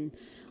notes and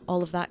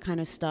all of that kind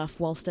of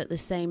stuff, whilst at the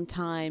same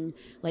time,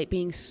 like,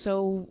 being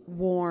so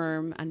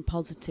warm and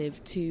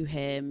positive to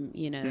him,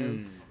 you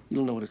know. You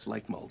don't know what it's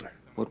like, Mulder.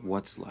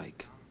 What's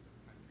like?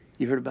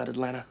 You heard about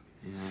Atlanta?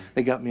 Yeah.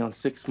 They got me on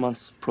 6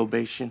 months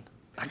probation.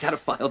 I gotta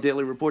file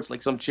daily reports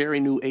like some cherry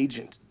new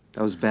agent.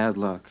 That was bad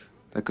luck.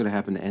 That could have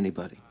happened to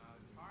anybody.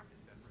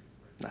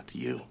 Not to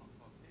you.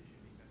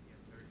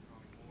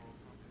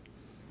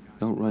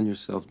 Don't run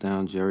yourself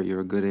down, Jerry. You're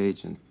a good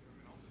agent.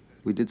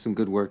 We did some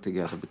good work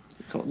together, but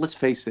Come on, let's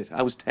face it,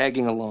 I was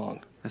tagging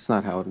along. that's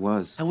not how it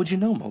was. How would you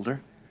know,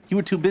 Mulder? You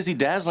were too busy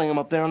dazzling him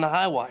up there on the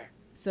high wire.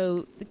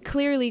 So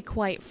clearly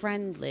quite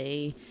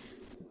friendly,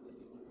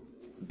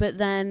 but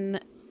then,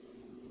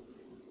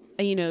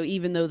 you know,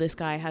 even though this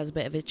guy has a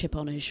bit of a chip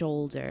on his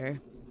shoulder,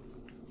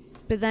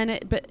 so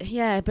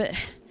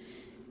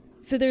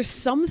there's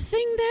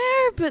something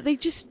there, but they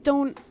just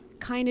don't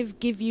kind of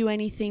give you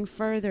anything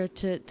further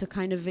to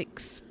kind of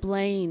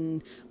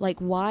explain, like,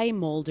 why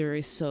Mulder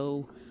is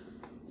so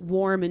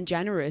warm and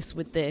generous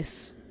with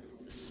this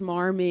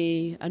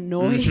smarmy,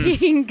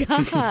 annoying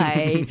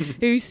guy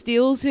who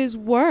steals his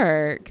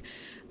work.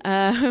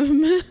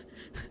 What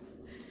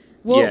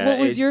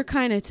was your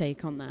kind of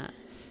take on that?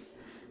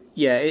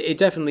 Yeah, it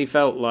definitely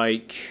felt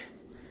like,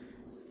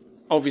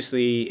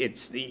 obviously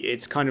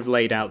it's kind of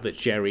laid out that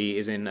Jerry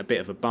is in a bit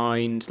of a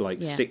bind.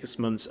 Like 6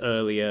 months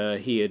earlier,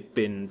 he had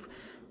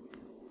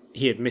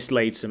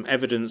mislaid some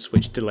evidence,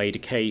 which delayed a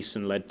case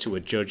and led to a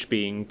judge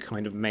being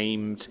kind of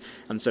maimed,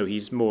 and so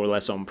he's more or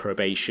less on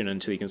probation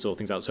until he can sort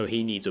things out, so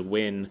he needs a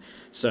win.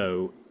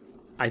 So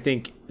I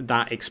think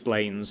that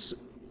explains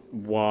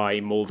why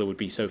Mulder would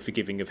be so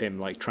forgiving of him,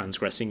 like,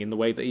 transgressing in the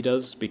way that he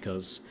does,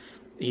 because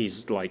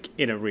he's, like,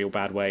 in a real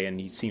bad way and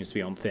he seems to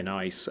be on thin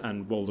ice,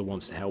 and Mulder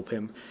wants to help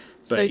him.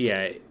 But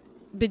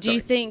But do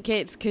you think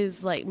it's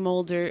because, like,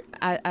 Mulder,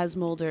 as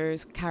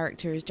Mulder's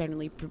character has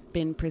generally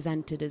been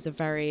presented as a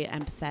very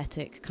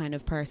empathetic kind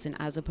of person,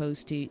 as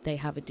opposed to they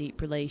have a deep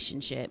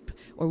relationship?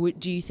 Or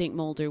do you think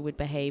Mulder would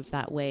behave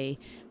that way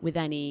with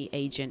any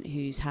agent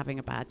who's having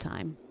a bad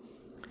time?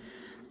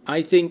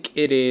 I think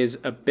it is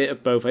a bit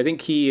of both. I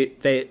think he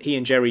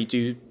and Jerry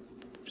do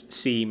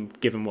seem,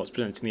 given what's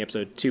presented in the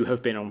episode, to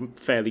have been on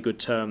fairly good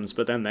terms,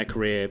 but then their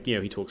career, you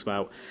know, he talks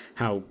about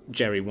how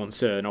Jerry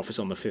wants an office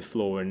on the 5th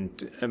floor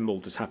and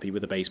Mulder's happy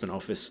with the basement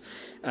office.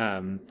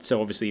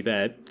 So obviously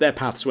their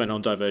paths went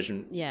on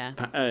divergent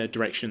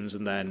directions,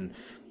 and then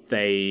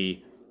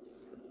they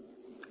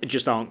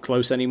just aren't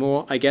close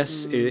anymore, I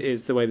guess,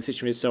 is the way the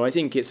situation is. So I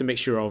think it's a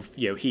mixture of,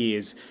 you know, he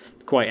is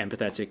quite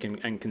empathetic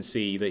and can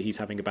see that he's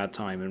having a bad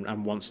time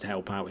and wants to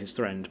help out his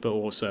friend, but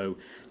also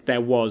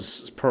there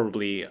was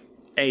probably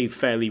a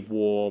fairly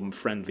warm,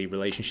 friendly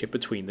relationship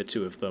between the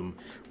two of them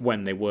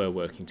when they were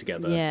working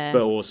together. Yeah.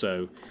 But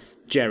also,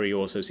 Jerry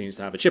also seems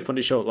to have a chip on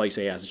his shoulder. Like,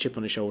 say, he has a chip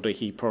on his shoulder.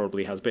 He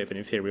probably has a bit of an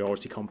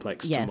inferiority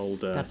complex to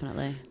Mulder. Yes,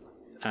 definitely.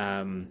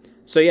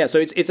 So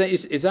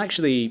it's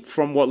actually,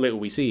 from what little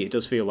we see, it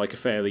does feel like a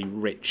fairly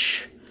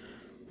rich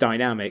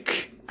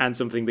dynamic, and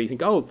something that you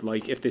think, oh,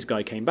 like, if this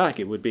guy came back,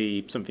 it would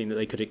be something that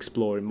they could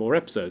explore in more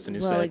episodes. And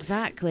instead, well,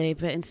 exactly.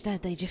 But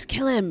instead, they just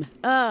kill him.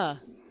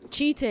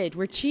 Cheated.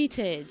 We're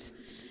cheated.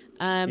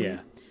 I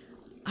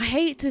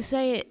hate to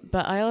say it,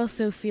 but I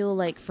also feel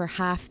like for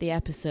half the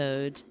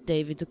episode,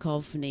 David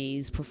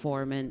Duchovny's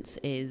performance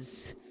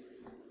is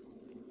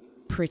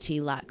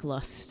pretty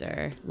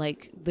lackluster.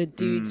 Like, the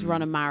dude's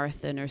run a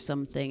marathon or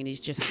something, and he's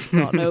just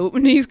got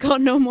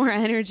no more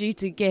energy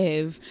to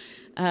give.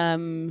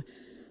 Did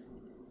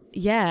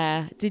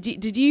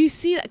you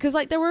see that? Because,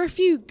 like, there were a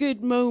few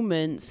good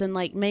moments and,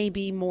 like,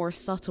 maybe more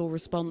subtle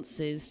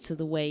responses to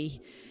the way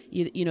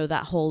you know,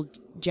 that whole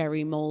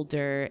Jerry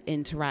Mulder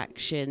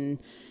interaction.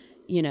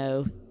 You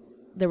know,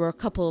 there were a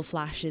couple of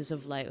flashes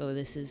of, like, oh,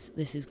 this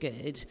is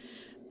good,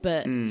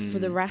 but for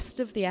the rest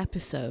of the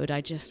episode,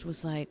 I just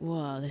was like,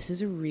 whoa, this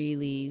is a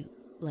really,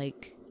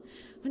 like,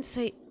 I wouldn't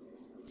say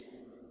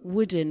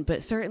wooden,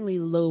 but certainly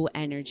low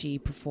energy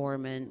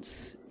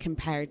performance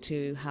compared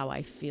to how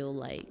I feel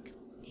like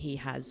he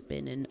has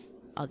been in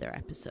other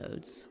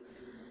episodes.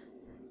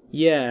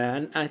 Yeah,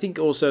 and I think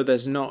also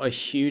there's not a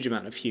huge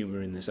amount of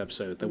humour in this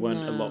episode. There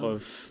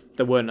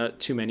weren't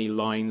too many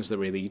lines that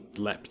really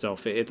leapt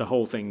off it. The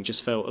whole thing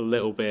just felt a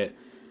little bit,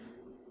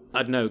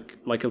 I don't know,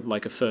 like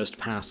a first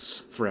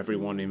pass for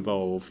everyone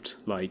involved.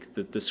 Like,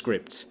 the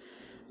script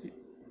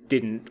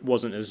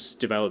wasn't as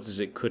developed as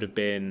it could have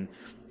been.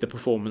 The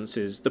performers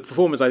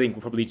I think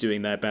were probably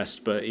doing their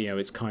best, but, you know,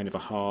 it's kind of a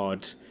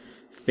hard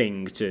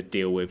thing to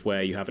deal with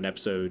where you have an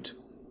episode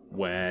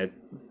where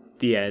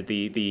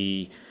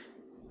the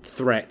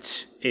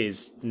threat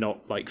is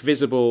not, like,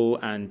 visible,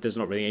 and there's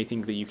not really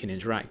anything that you can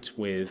interact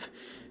with.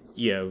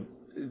 You know,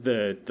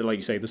 the like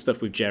you say, the stuff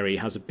with Jerry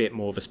has a bit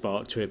more of a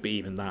spark to it, but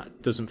even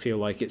that doesn't feel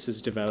like it's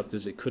as developed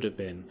as it could have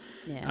been.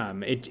 Yeah.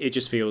 It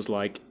just feels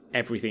like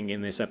everything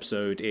in this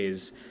episode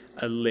is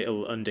a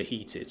little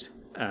underheated,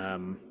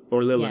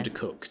 or a little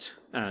undercooked,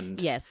 and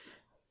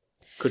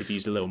could have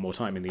used a little more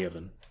time in the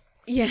oven.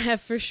 Yeah,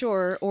 for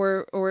sure.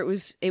 Or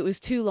it was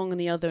too long in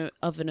the other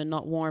oven and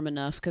not warm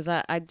enough, because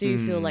I do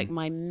feel like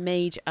my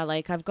major,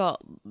 I've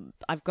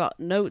got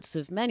notes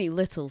of many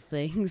little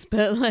things,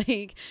 but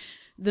like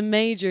the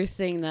major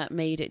thing that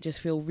made it just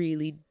feel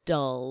really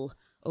dull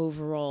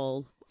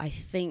overall, I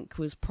think,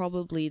 was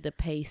probably the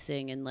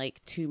pacing and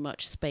like too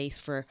much space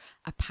for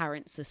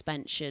apparent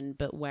suspension,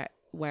 but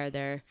where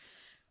there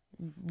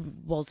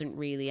wasn't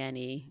really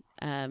any.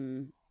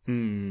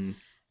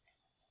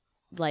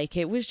 Like,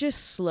 it was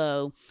just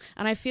slow.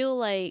 And I feel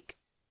like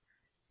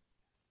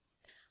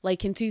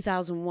in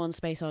 2001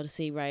 Space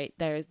Odyssey, right,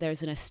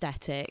 there's an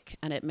aesthetic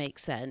and it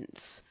makes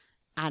sense,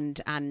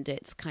 and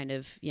it's kind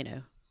of, you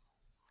know,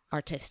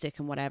 artistic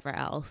and whatever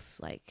else.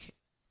 Like,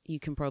 you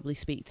can probably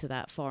speak to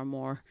that far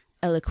more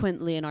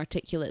eloquently and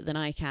articulate than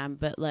I can,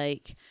 but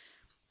like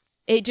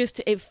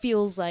it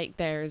feels like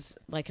there's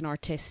like an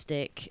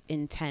artistic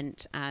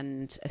intent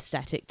and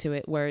aesthetic to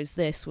it, whereas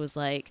this was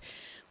like,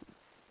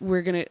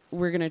 we're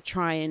gonna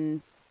try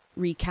and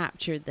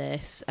recapture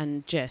this,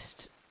 and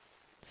just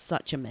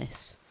such a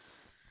miss.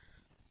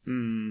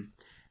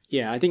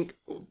 Yeah, I think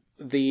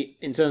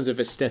in terms of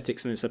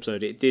aesthetics in this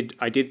episode,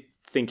 I did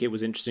think it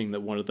was interesting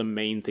that one of the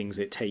main things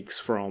it takes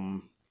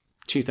from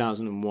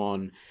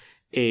 2001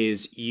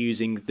 is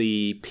using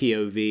the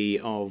POV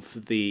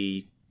of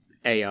the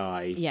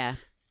AI. Yeah.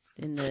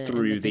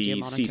 Through the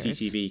monitors.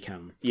 CCTV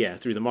cam. Yeah,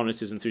 through the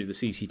monitors and through the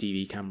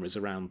CCTV cameras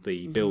around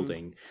the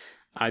building.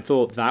 I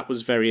thought that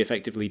was very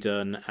effectively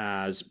done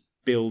as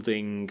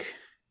building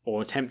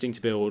or attempting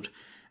to build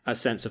a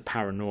sense of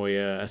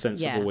paranoia, a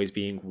sense of always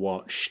being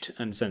watched,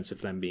 and a sense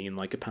of them being in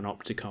like a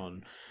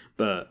panopticon.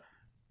 But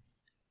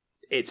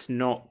it's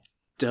not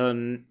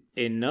done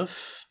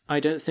enough, I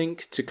don't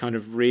think, to kind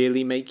of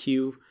really make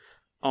you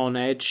on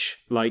edge.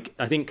 Like,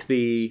 I think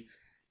the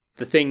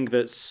thing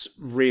that's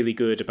really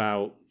good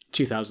about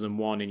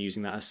 2001 and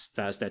using that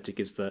aesthetic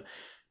is that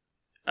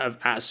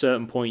at a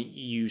certain point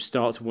you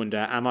start to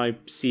wonder, am I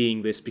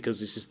seeing this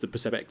because this is the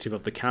perspective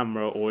of the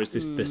camera, or is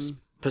this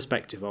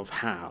perspective of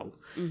Hal?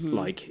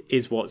 Like,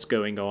 is what's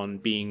going on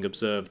being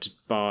observed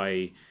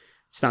by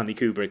Stanley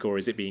Kubrick, or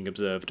is it being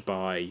observed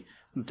by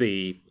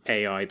the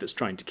AI that's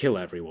trying to kill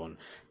everyone?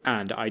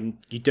 And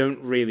you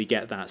don't really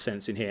get that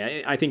sense in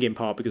here. I think in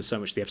part because so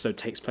much of the episode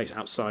takes place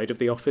outside of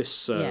the office,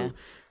 so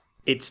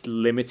it's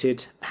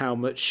limited how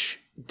much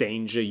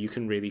danger you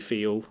can really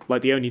feel.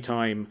 Like, the only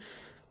time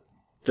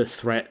the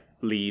threat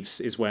leaves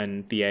is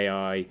when the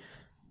AI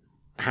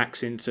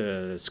hacks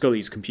into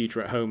Scully's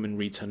computer at home and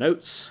reads her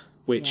notes,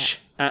 which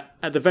at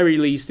the very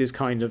least is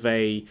kind of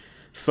a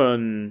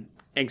fun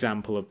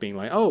example of being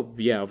like, oh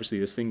yeah, obviously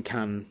this thing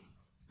can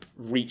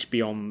reach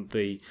beyond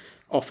the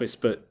office,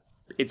 but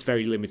it's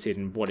very limited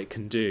in what it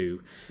can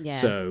do.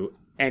 So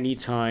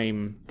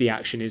anytime the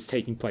action is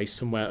taking place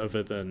somewhere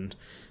other than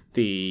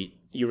the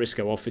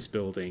Eurisco office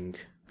building,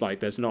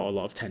 like, there's not a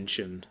lot of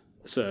tension.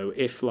 So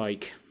if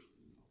like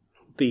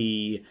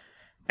the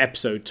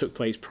episode took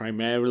place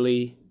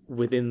primarily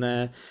within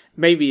there,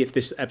 maybe if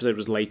this episode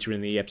was later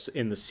in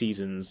the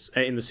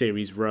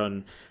series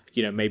run,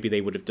 you know, maybe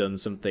they would have done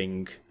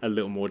something a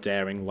little more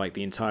daring, like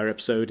the entire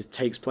episode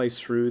takes place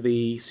through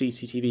the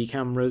CCTV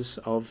cameras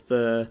of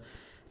the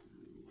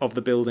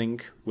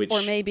building, which,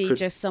 or maybe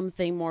just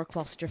something more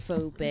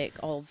claustrophobic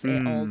of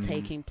it all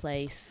taking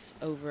place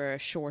over a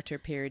shorter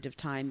period of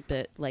time,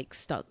 but like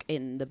stuck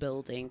in the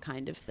building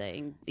kind of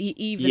thing.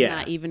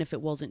 Even if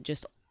it wasn't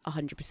just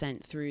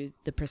 100% through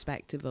the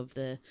perspective of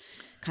the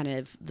kind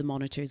of the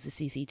monitors, the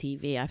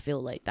CCTV, I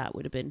feel like that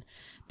would have been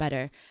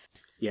better.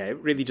 Yeah,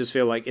 it really does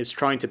feel like it's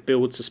trying to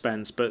build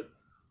suspense, but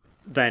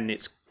then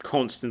it's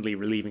constantly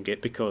relieving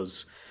it,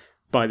 because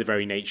by the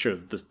very nature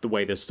of the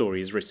way the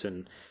story is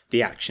written,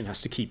 the action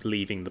has to keep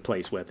leaving the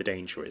place where the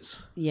danger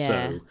is.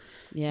 So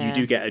you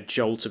do get a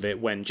jolt of it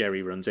when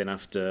Jerry runs in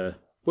after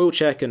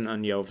Wilczek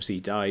and he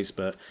obviously dies,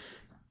 but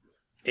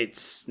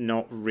it's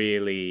not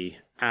really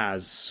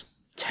as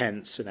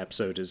tense an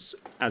episode as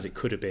it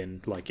could have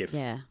been, like if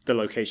the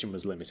location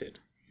was limited.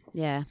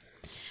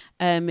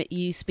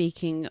 You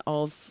speaking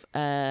of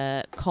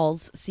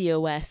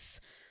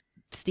COS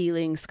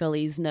stealing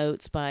Scully's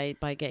notes by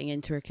getting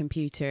into her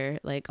computer,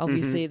 like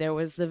obviously there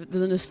was the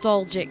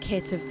nostalgic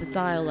hit of the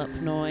dial-up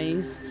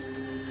noise.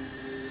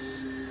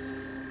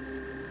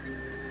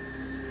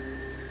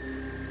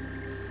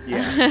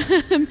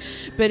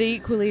 But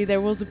equally there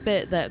was a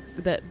bit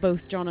that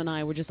both John and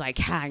I were just like,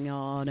 hang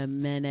on a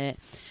minute.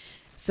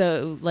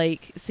 So,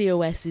 like,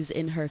 COS is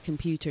in her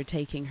computer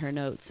taking her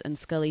notes, and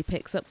Scully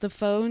picks up the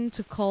phone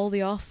to call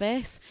the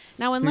office.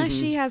 Now, unless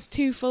she has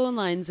 2 phone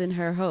lines in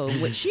her home,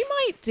 which she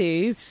might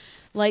do,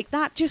 like,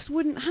 that just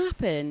wouldn't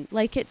happen.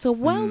 Like, it's a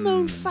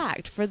well-known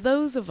fact for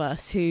those of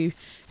us who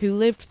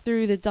lived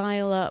through the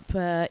dial-up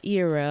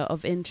era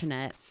of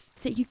internet,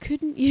 that you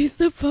couldn't use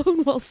the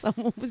phone while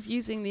someone was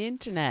using the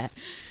internet.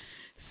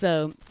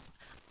 So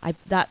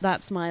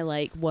that's my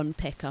like one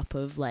pickup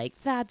of like,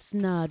 that's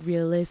not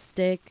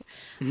realistic.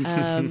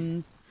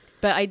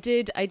 But I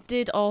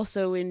did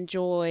also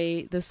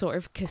enjoy the sort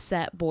of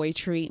cassette boy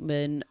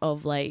treatment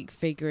of like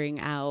figuring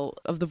out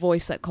of the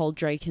voice that called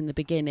Drake in the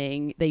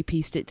beginning. They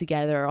pieced it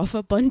together off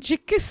a bunch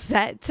of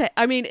cassette.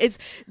 I mean, it's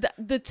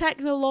the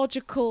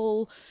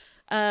technological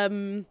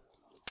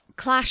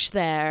clash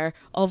there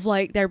of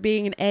like there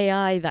being an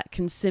AI that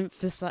can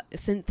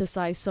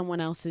synthesize someone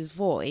else's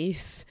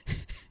voice,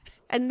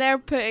 and they're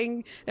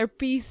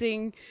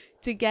piecing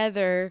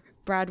together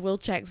Brad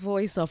Wilczek's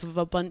voice off of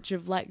a bunch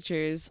of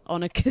lectures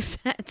on a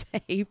cassette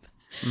tape.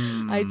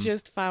 I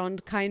just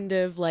found kind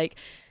of like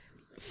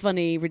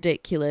funny,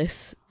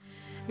 ridiculous.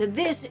 Now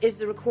this is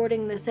the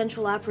recording the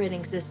central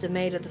operating system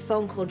made of the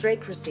phone call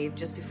Drake received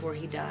just before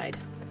he died.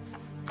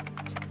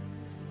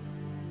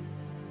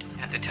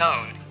 At the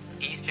tone,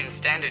 Eastern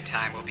Standard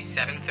Time will be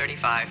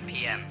 7:35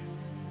 p.m.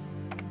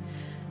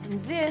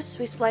 And this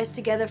we spliced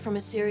together from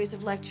a series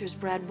of lectures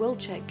Brad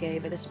Wilczek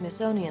gave at the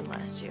Smithsonian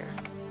last year.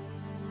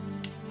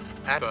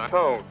 At the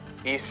tone,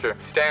 Eastern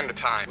Standard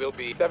Time will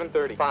be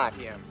 7:35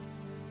 p.m.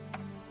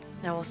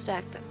 Now we'll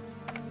stack them.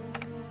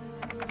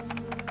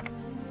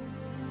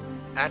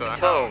 At the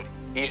tone,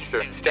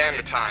 Eastern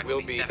Standard Time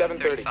will be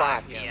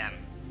 7:35 p.m.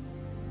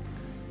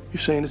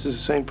 You're saying this is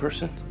the same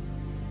person?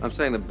 I'm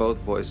saying that both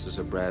voices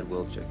are Brad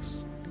Wilczek's.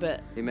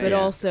 But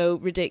also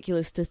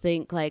ridiculous to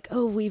think like,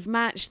 oh, we've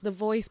matched the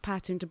voice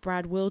pattern to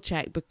Brad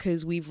Wilczek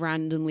because we've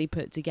randomly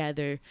put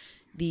together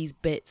these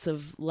bits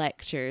of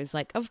lectures.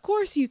 Like, of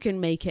course you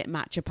can make it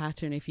match a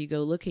pattern if you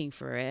go looking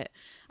for it.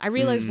 I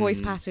realize voice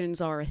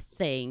patterns are a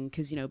thing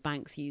because, you know,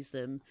 banks use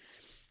them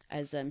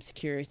as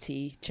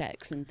security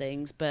checks and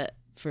things, but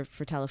for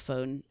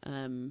telephone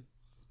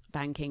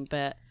banking.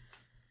 But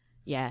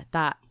yeah,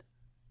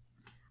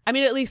 I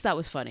mean, at least that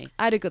was funny.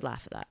 I had a good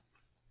laugh at that.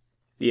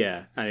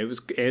 Yeah, and it was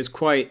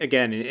quite,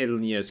 again,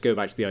 to go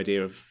back to the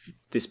idea of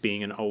this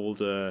being an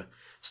older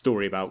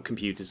story about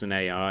computers and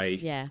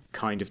AI,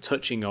 kind of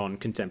touching on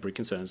contemporary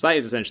concerns. That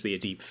is essentially a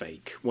deep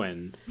fake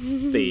when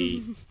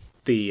the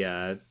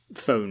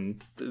phone,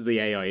 the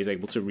AI is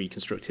able to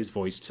reconstruct his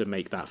voice to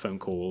make that phone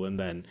call and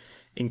then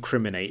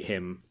incriminate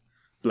him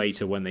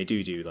later when they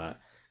do that.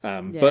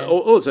 But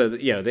also,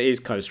 it is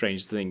kind of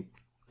strange to think,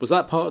 was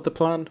that part of the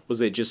plan? Was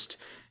it just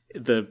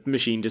the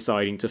machine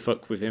deciding to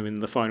fuck with him in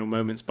the final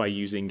moments by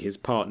using his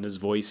partner's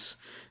voice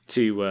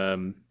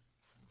to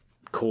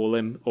call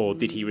him, or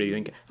did he really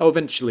think,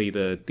 eventually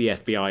the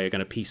FBI are going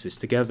to piece this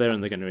together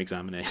and they're going to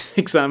examine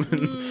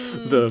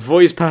the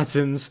voice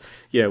patterns?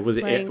 Was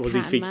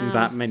he thinking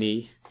that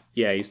many?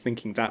 Yeah, he's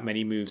thinking that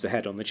many moves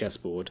ahead on the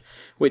chessboard,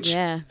 which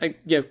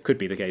could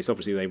be the case.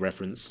 Obviously, they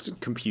referenced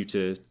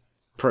computer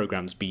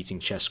programs beating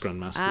chess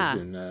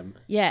grandmasters in.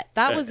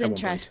 That was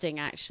interesting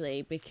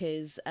actually,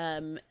 because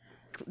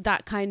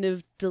that kind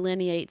of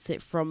delineates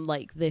it from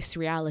like this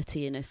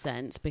reality in a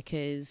sense,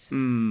 because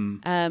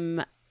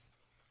and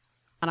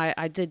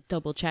I did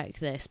double check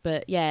this,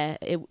 but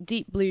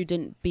Deep Blue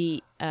didn't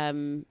beat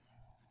so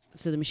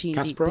the machine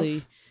Kasparov? Deep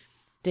Blue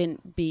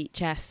didn't beat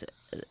chess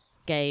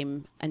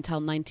game until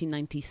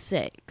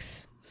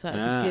 1996, so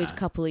that's a good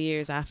couple of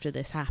years after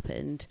this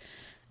happened.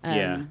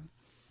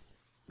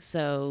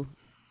 So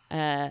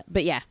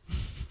but I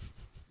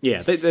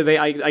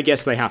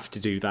guess they have to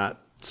do that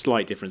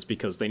slight difference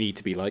because they need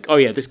to be like,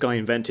 this guy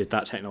invented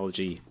that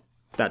technology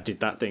that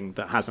did that thing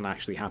that hasn't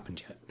actually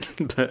happened yet.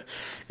 But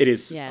it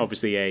is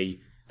obviously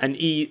an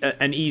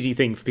easy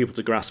thing for people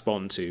to grasp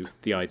onto,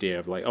 the idea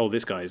of like,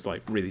 this guy is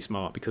like really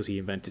smart because he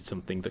invented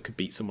something that could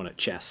beat someone at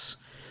chess,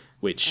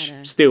 which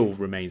still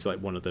remains like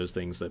one of those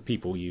things that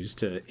people use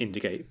to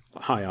indicate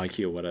high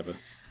IQ or whatever.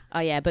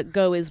 But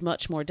Go is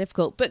much more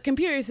difficult, but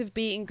computers have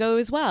beaten Go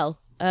as well.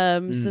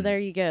 So there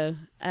you go.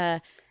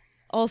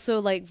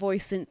 Also, like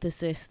voice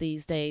synthesis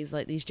these days,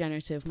 like these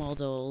generative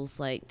models,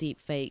 like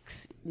deep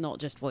fakes, not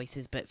just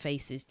voices, but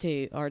faces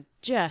too, are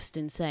just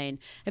insane.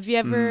 Have you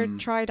ever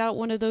tried out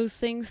one of those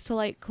things to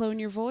like clone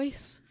your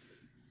voice?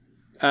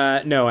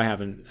 No, I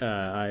haven't.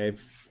 I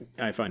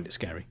find it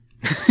scary.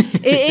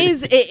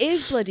 It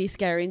is bloody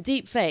scary. And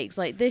deep fakes,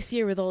 like this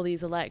year with all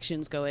these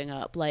elections going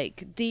up,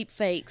 like deep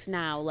fakes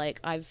now, like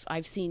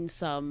I've seen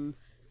some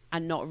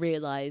and not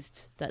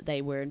realized that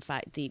they were in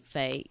fact deep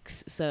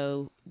fakes.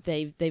 So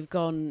they've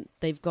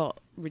got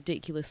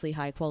ridiculously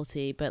high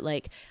quality, but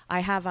like I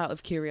have out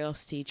of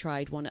curiosity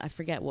tried one. I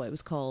forget what it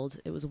was called.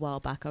 It was a while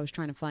back. I was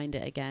trying to find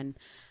it again.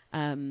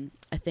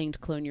 A thing to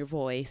clone your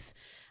voice,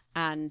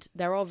 and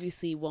they're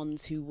obviously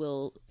ones who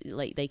will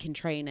like they can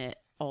train it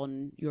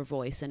on your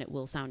voice and it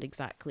will sound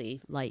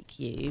exactly like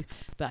you.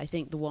 But I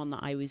think the one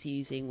that I was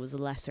using was a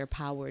lesser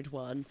powered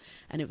one,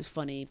 and it was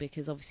funny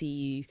because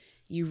obviously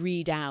you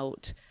read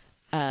out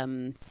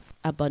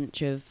a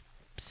bunch of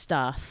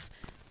stuff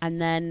and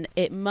then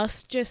it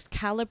must just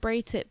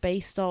calibrate it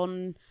based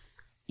on,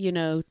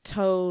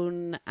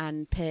 tone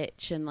and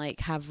pitch, and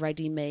like have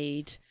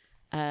ready-made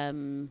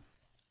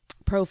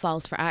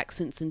profiles for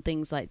accents and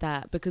things like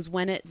that. Because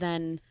when it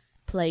then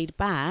played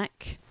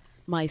back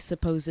my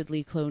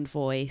supposedly cloned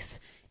voice,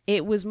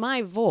 it was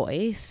my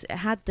voice. It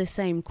had the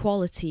same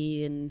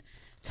quality and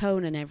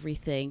tone and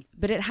everything,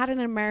 but it had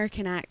an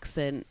American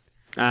accent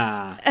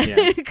Yeah.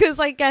 Because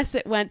I guess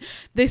it went,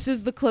 this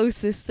is the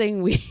closest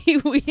thing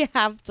we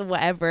have to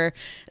whatever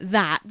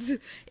that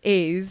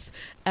is.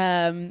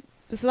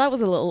 So that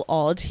was a little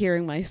odd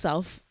hearing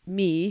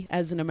me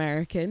as an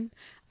American.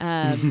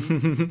 But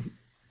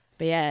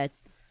yeah.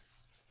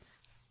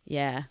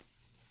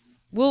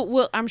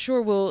 We'll I'm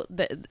sure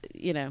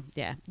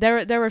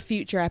there are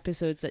future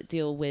episodes that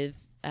deal with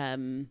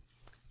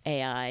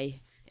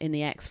AI in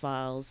the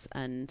X-Files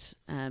and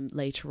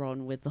later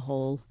on with the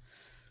whole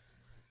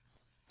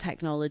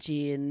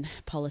technology and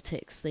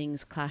politics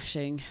things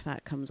clashing.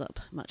 That comes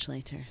up much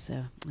later,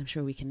 so I'm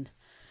sure we can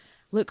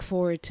look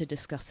forward to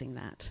discussing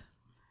that.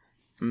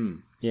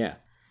 Yeah.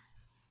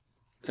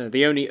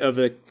 The only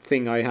other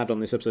thing I had on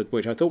this episode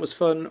which I thought was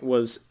fun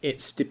was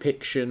its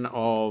depiction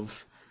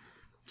of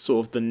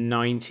sort of the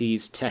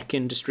 90s tech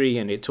industry,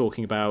 and it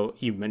talking about,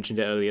 you mentioned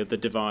it earlier, the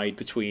divide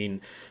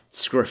between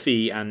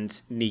scruffy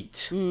and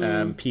neat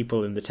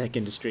people in the tech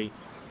industry.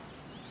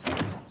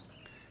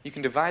 You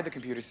can divide the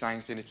computer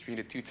science industry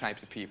into two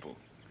types of people,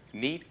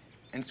 neat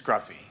and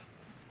scruffy.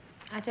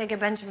 I take it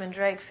Benjamin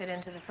Drake fit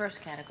into the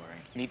first category.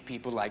 Neat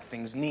people like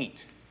things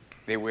neat.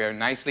 They wear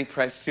nicely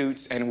pressed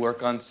suits and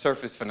work on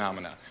surface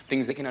phenomena,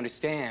 things they can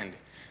understand,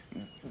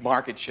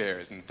 market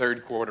shares and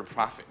third quarter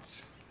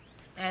profits.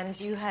 And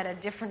you had a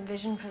different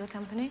vision for the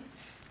company?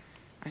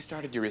 I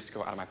started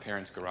Eurisco out of my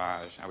parents'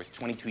 garage. I was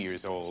 22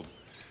 years old.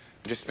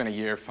 I just spent a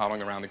year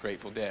following around the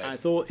Grateful Dead. I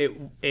thought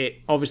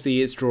it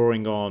obviously is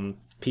drawing on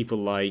people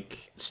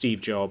like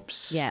Steve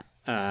Jobs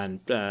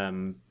and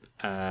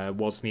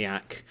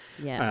Wozniak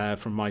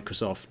from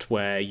Microsoft,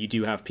 where you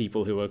do have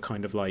people who are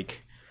kind of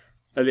like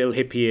a little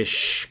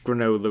hippie-ish,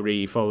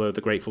 granola-y, follow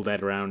the Grateful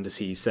Dead around, as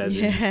he says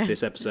in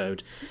this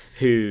episode,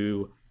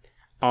 who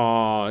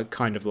are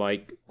kind of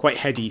like quite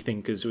heady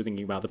thinkers who are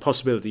thinking about the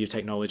possibility of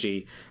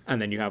technology,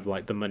 and then you have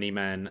like the money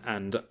men.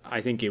 And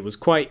I think it was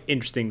quite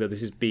interesting that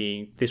this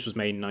was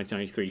made in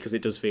 1993, because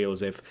it does feel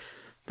as if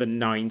the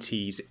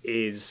 90s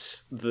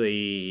is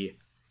the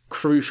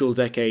crucial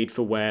decade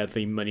for where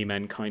the money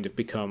men kind of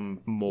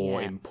become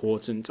more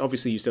important.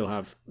 Obviously, you still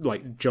have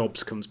like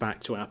Jobs comes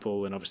back to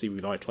Apple and obviously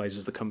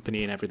revitalizes the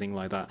company and everything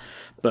like that.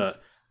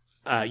 But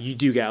you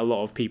do get a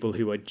lot of people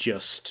who are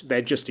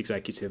they're just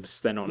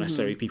executives. They're not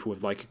necessarily people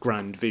with like a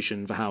grand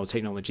vision for how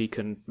technology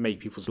can make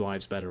people's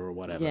lives better or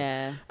whatever.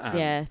 Yeah.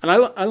 And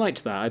I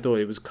liked that. I thought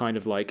it was kind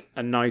of like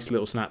a nice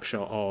little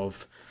snapshot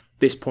of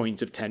this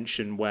point of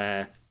tension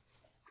where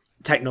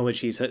tech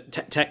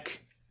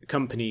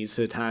companies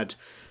had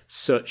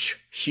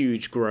such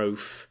huge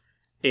growth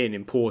in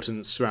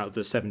importance throughout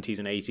the 70s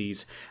and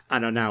 80s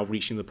and are now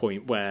reaching the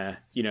point where,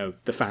 you know,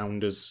 the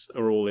founders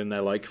are all in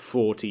their like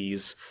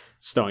 40s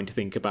starting to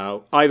think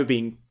about either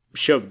being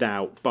shoved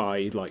out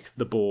by like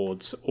the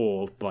boards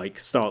or like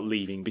start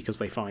leaving because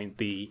they find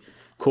the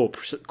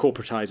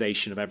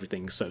corporatization of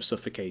everything so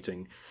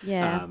suffocating.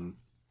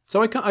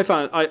 So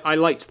I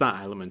liked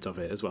that element of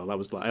it as well. That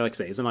was, like I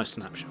say, it's a nice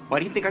snapshot. Why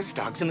do you think our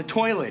stock's in the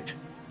toilet?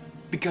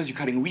 Because you're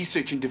cutting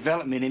research and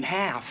development in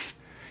half.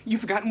 You've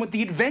forgotten what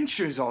the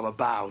adventure's all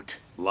about.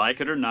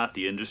 Like it or not,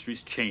 the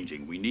industry's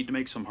changing. We need to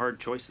make some hard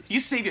choices. You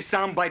save your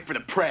soundbite for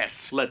the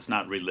press. Let's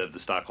not relive the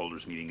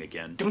stockholders meeting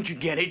again. Don't you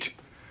get it?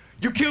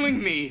 You're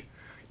killing me.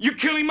 You're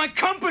killing my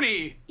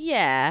company.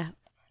 Yeah.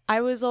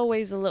 I was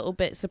always a little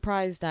bit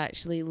surprised,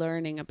 actually,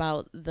 learning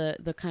about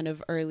the kind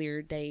of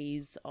earlier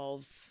days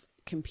of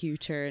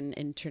computer and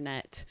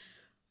internet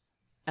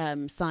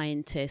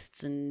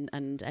scientists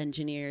and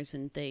engineers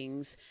and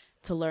things,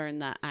 to learn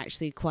that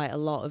actually quite a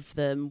lot of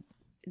them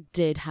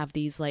did have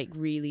these like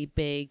really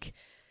big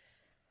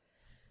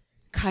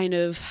kind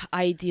of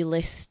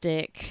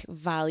idealistic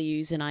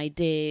values and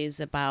ideas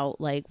about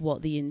like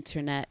what the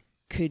internet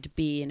could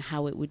be and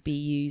how it would be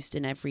used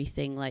and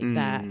everything like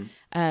that.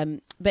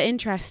 But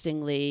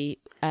interestingly,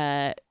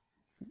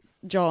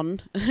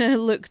 John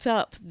looked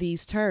up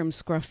these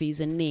terms, scruffies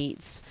and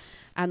neats,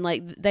 and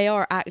like they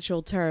are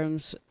actual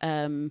terms,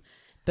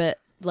 but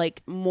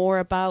like more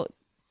about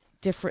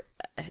different,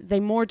 they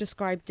more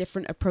describe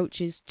different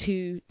approaches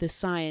to the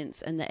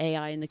science and the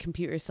AI and the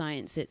computer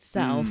science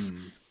itself,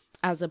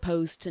 as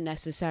opposed to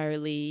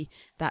necessarily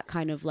that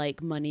kind of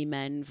like money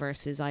men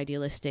versus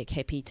idealistic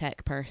hippie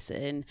tech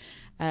person.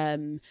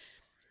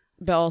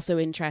 But also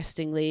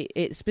interestingly,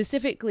 it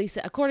specifically,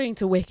 according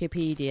to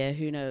Wikipedia,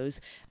 who knows,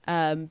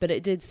 but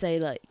it did say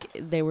like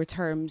there were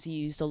terms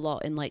used a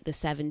lot in like the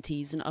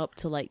 70s and up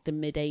to like the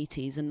mid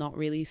 80s and not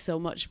really so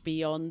much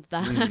beyond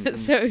that.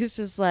 So it's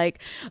just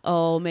like,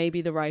 oh,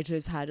 maybe the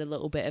writers had a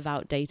little bit of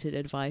outdated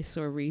advice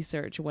or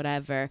research or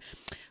whatever.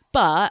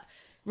 But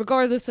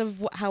regardless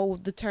of how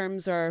the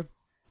terms are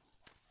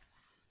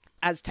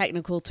as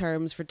technical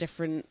terms for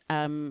different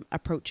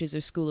approaches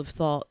or school of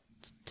thought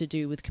to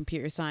do with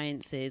computer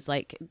sciences,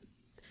 like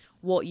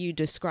what you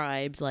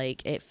described,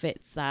 like it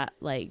fits that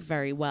like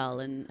very well,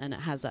 and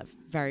it has that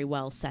very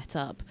well set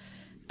up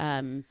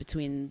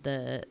between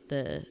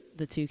the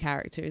two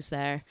characters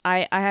there.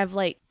 I have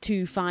like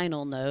two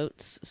final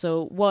notes.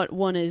 So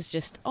one is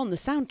just on the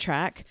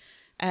soundtrack.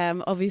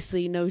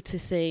 obviously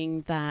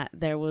noticing that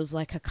there was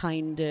like a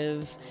kind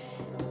of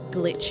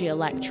glitchy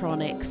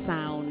electronic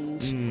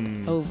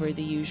sound over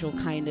the usual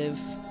kind of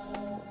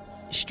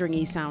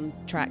stringy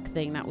soundtrack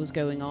thing that was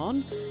going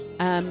on.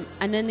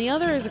 And then the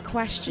other is a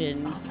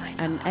question,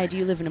 and Ed,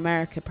 you live in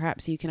America,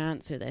 perhaps you can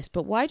answer this,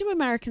 but why do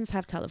Americans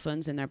have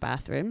telephones in their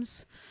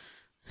bathrooms?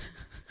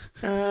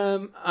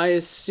 I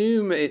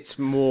assume it's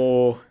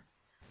more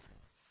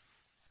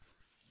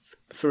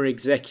for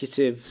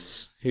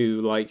executives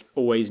who like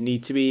always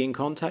need to be in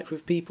contact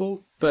with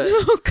people, but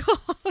oh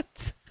god,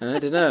 I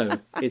don't know.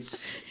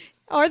 It's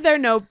are there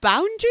no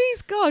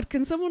boundaries? God,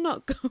 can someone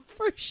not go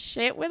for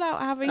shit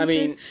without having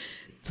to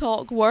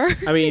talk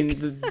work? I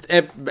mean,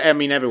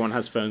 everyone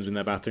has phones in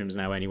their bathrooms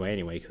now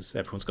anyway, because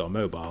everyone's got a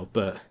mobile.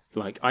 But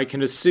like, I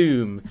can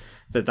assume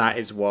that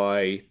is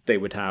why they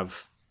would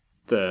have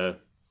the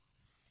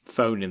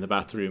phone in the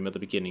bathroom at the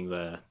beginning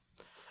there.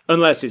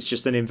 Unless it's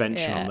just an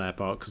invention on their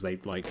part, because they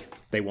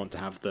want to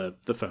have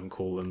the phone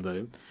call and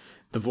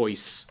the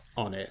voice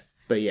on it.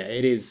 But yeah,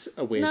 it is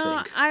a weird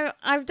thing.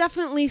 I've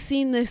definitely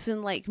seen this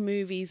in like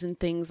movies and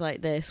things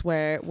like this,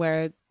 where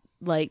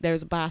like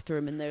there's a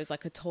bathroom and there's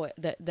like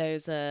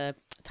there's a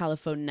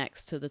telephone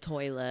next to the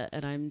toilet,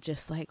 and I'm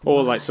just like, or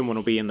why? like someone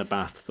will be in the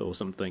bath or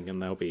something,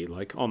 and they'll be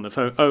like on the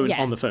phone,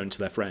 on the phone to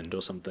their friend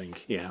or something.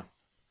 Yeah.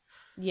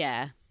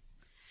 Yeah.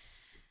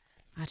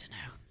 I don't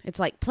know. It's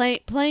like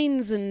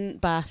planes and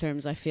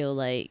bathrooms. I feel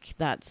like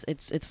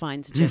it's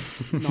fine to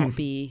just not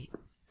be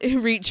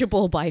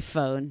reachable by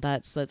phone.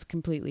 That's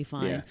completely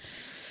fine. Yeah.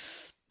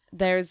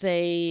 There's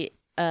a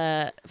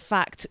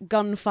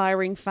gun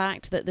firing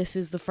fact that this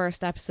is the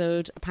first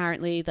episode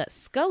apparently that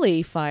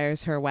Scully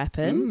fires her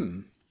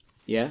weapon.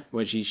 Yeah,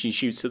 when she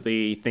shoots at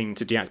the thing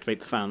to deactivate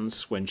the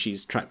fans when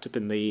she's trapped up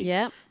in the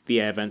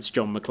air vents.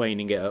 John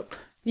McClaning it up.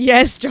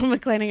 Yes, John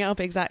McClaning it up,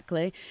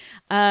 exactly.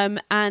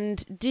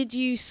 And did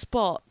you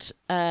spot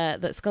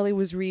that Scully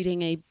was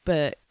reading a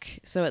book?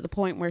 So at the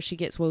point where she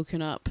gets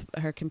woken up,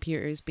 her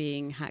computer is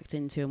being hacked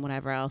into and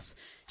whatever else.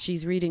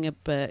 She's reading a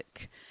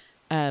book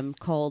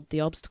called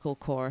The Obstacle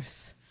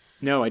Course.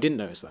 No, I didn't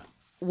notice that.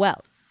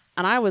 Well,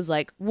 and I was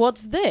like,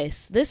 what's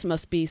this? This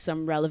must be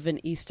some relevant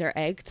Easter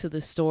egg to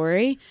the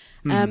story.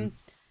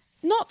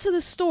 Not to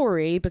the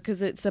story,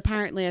 because it's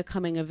apparently a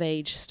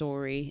coming-of-age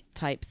story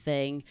type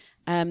thing.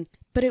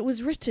 But it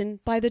was written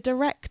by the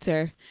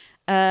director.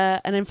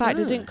 And in fact,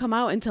 it didn't come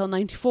out until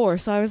 94.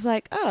 So I was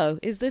like, oh,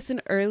 is this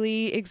an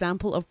early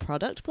example of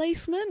product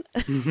placement?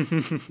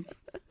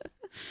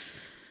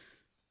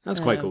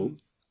 That's quite cool.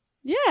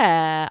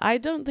 Yeah, I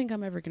don't think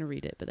I'm ever going to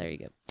read it, but there you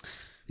go.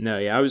 No,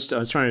 yeah, I was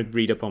trying to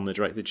read up on the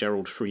director,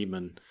 Gerald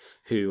Freeman,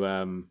 who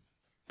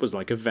was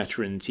like a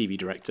veteran TV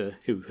director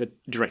who had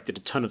directed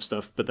a ton of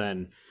stuff, but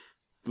then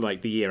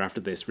like the year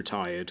after this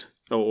retired.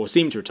 Or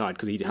seemed to retire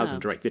because he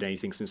hasn't directed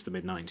anything since the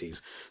mid-90s.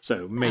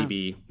 So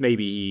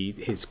maybe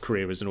his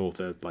career as an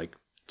author like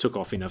took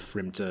off enough for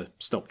him to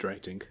stop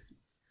directing.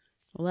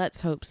 Well,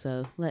 let's hope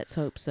so.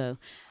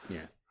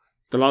 Yeah.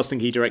 The last thing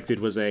he directed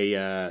was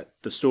the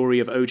story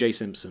of O.J.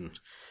 Simpson,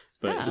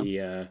 but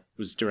he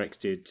was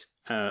directed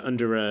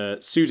under a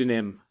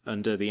pseudonym,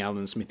 under the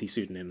Alan Smithy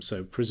pseudonym.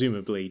 So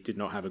presumably did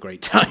not have a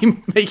great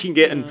time making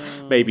it, and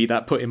maybe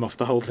that put him off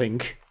the whole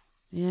thing.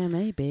 Yeah,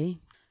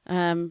 maybe.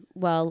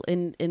 Well,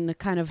 in the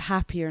kind of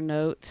happier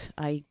note,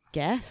 I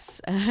guess,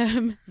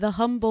 the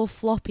humble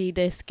floppy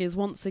disk is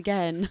once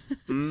again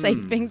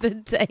saving the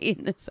day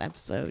in this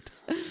episode.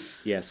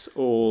 Yes,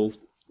 all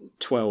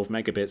 12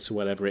 megabits or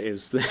whatever it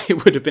is that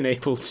it would have been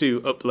able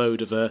to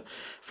upload of a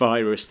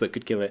virus that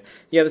could kill it.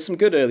 Yeah, there's some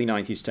good early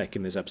 90s tech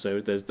in this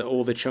episode. There's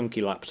all the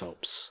chunky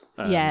laptops.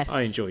 Yes.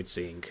 I enjoyed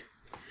seeing.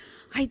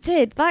 I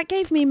did. That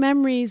gave me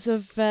memories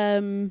of,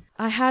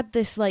 I had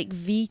this like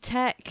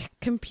VTech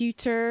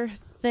computer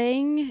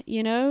thing,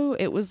 you know?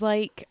 It was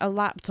like a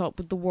laptop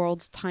with the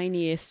world's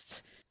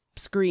tiniest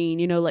screen,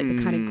 you know, like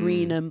the kind of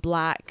green and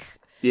black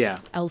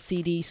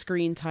LCD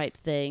screen type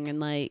thing. And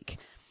like,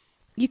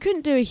 you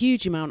couldn't do a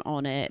huge amount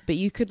on it, but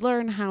you could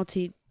learn how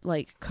to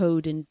like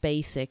code in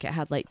BASIC. It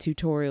had like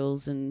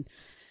tutorials and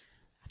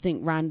I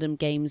think random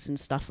games and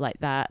stuff like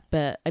that.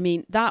 But I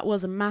mean, that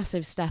was a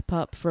massive step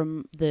up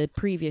from the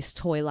previous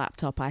toy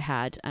laptop I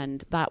had,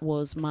 and that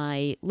was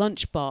my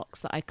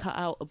lunchbox that I cut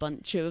out a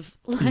bunch of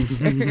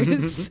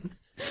letters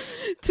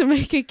to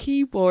make a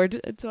keyboard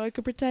so I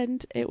could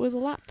pretend it was a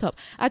laptop.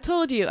 I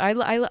told you,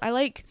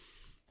 I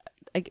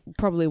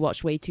probably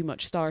watched way too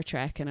much Star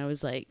Trek, and I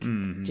was like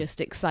just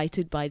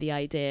excited by the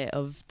idea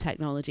of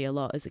technology a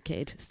lot as a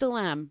kid. Still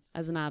am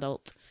as an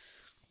adult.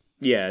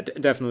 Yeah,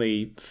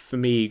 definitely for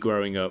me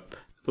growing up,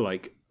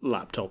 like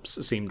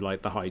laptops seemed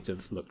like the height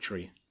of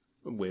luxury,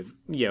 with,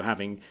 you know,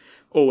 having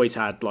always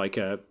had like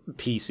a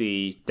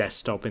PC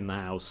desktop in the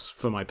house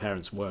for my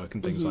parents' work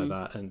and things like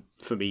that, and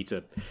for me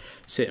to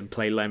sit and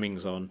play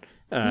Lemmings on.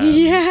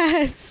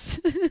 Yes.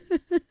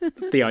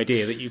 The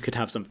idea that you could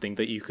have something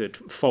that you could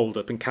fold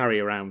up and carry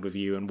around with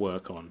you and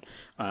work on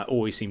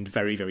always seemed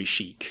very, very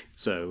chic.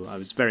 So I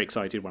was very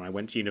excited when I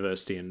went to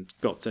university and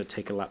got to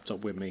take a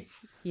laptop with me.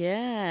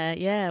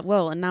 Yeah.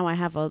 Well, and now I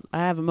have a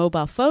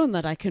mobile phone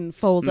that I can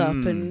fold up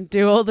and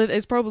do all that.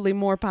 It's probably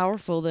more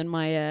powerful than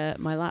my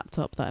my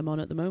laptop that I'm on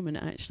at the moment,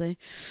 actually.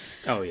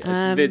 Oh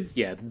yeah,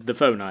 the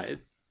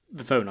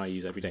phone I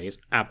use every day is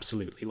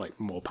absolutely like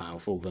more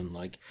powerful than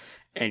like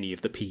any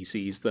of the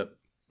PCs that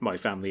my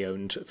family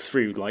owned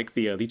through like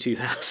the early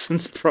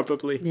 2000s,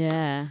 probably.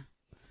 Yeah,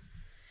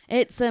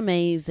 it's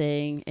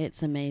amazing.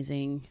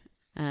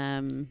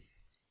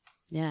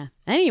 Yeah.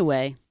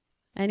 Anyway.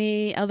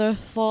 Any other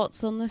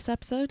thoughts on this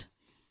episode?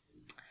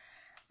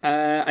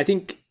 I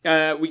think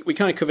we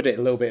kind of covered it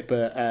a little bit,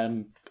 but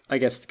I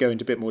guess to go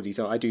into a bit more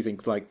detail, I do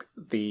think like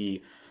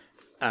the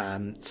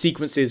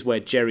sequences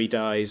where Jerry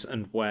dies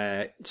and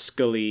where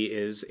Scully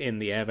is in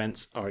the air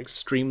vents are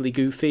extremely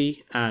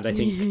goofy, and I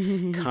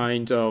think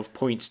kind of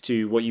points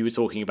to what you were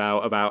talking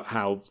about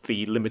how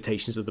the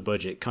limitations of the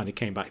budget kind of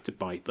came back to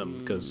bite them,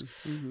 because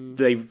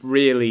they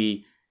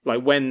really,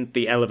 like when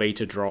the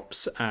elevator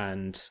drops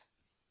and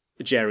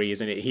Jerry is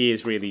in it, he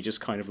is really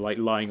just kind of like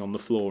lying on the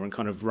floor and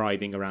kind of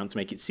writhing around to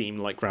make it seem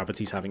like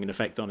gravity's having an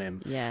effect on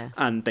him. Yeah.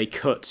 And they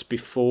cut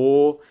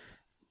before,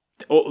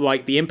 or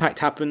like the impact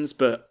happens,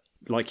 but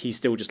like he's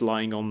still just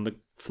lying on the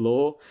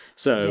floor.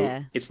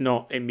 So it's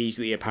not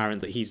immediately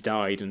apparent that he's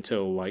died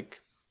until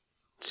like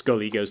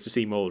Scully goes to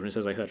see Mulder and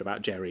says, I heard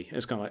about Jerry.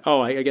 It's kind of like, oh,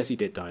 I guess he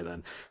did die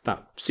then.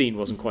 That scene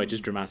wasn't quite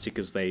as dramatic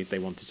as they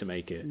wanted to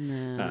make it.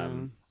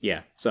 No.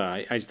 So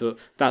I just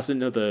thought that's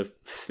another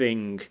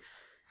thing.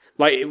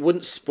 Like, it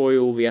wouldn't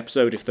spoil the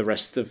episode if the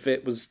rest of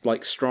it was,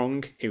 like,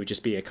 strong. It would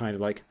just be a kind of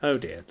like, oh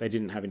dear, they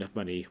didn't have enough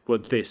money. Well,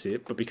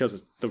 but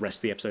because the rest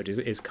of the episode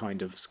is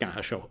kind of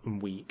scattershot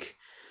and weak,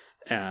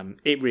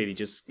 it really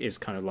just is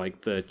kind of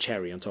like the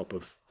cherry on top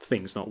of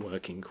things not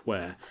working,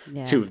 where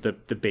two of the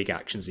big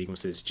action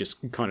sequences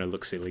just kind of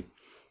look silly.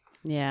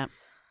 Yeah.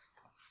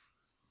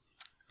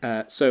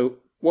 So,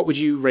 what would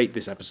you rate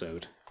this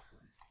episode?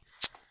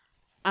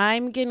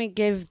 I'm going to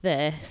give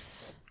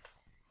this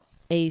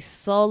a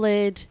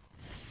solid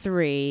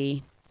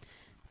 3,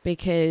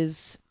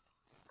 because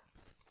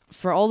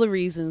for all the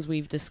reasons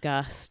we've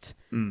discussed,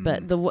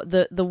 but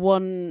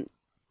the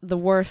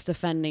worst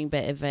offending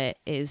bit of it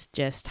is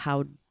just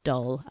how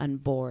dull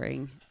and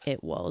boring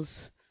it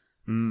was.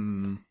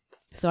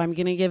 So I'm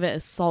going to give it a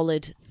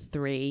solid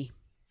 3.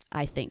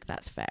 I think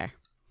that's fair.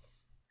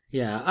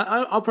 Yeah,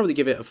 I'll probably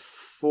give it a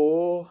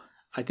 4.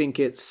 I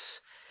think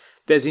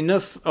there's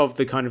enough of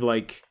the kind of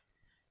like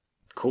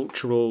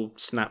cultural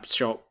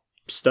snapshot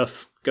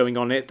stuff going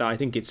on it that I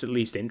think it's at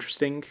least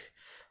interesting,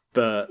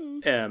 but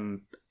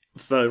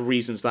for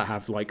reasons that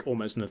have like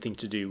almost nothing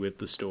to do with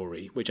the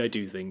story, which I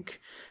do think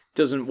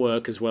doesn't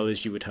work as well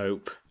as you would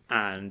hope,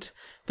 and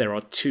there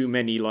are too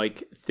many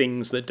like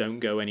things that don't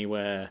go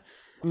anywhere,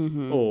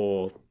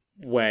 or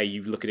where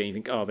you look at it and you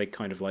think, oh, they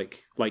kind of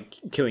like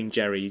killing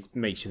Jerry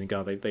makes you think,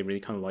 oh, they really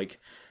kind of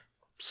like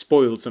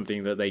spoiled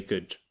something that they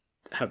could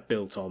have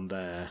built on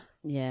there.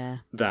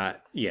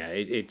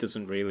 It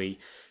doesn't really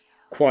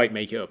quite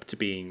make it up to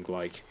being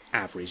like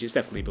average. It's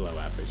definitely below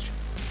average.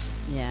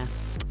 Yeah.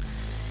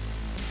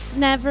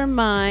 Never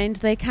mind.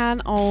 They can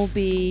all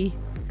be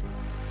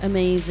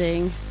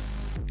amazing.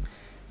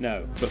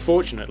 No, but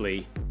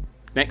fortunately,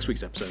 next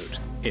week's episode,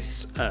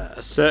 it's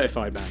a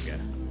certified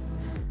banger.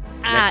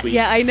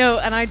 Yeah, I know,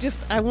 and I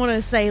want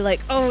to say like,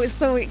 oh, it's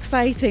so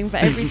exciting,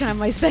 but every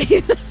time I say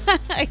that,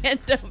 I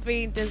end up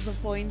being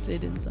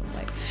disappointed in some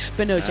way.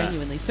 But no,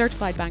 genuinely,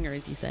 certified banger,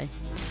 as you say.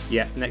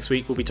 Yeah, next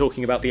week we'll be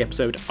talking about the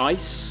episode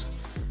Ice,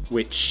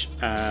 which,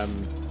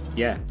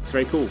 it's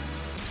very cool.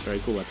 It's a very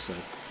cool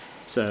episode.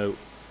 So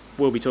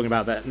we'll be talking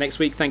about that next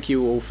week. Thank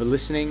you all for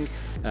listening.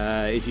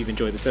 If you've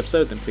enjoyed this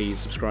episode, then please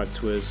subscribe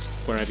to us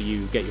wherever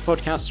you get your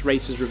podcasts,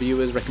 rate us,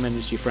 review us, recommend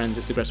us to your friends.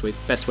 It's the best way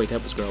to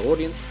help us grow our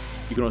audience.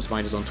 You can also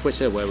find us on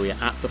Twitter, where we are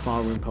at The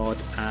Far Room Pod,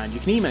 and you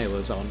can email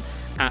us on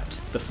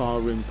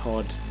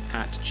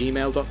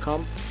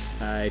 @thefarroompod@gmail.com.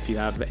 If you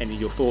have any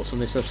of your thoughts on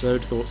this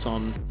episode, thoughts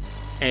on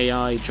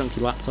AI, junky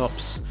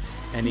laptops,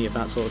 any of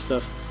that sort of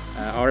stuff.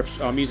 Our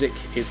music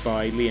is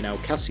by Lionel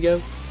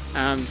Casio,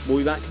 and we'll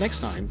be back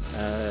next time.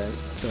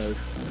 So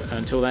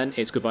until then,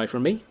 it's goodbye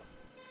from me.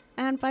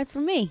 And bye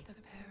from me. The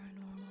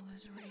paranormal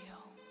is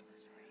real.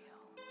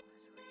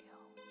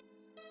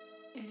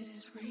 It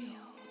is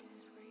real.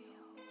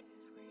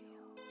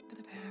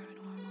 The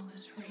paranormal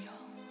is real.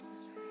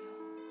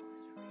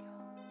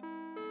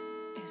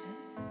 Is it?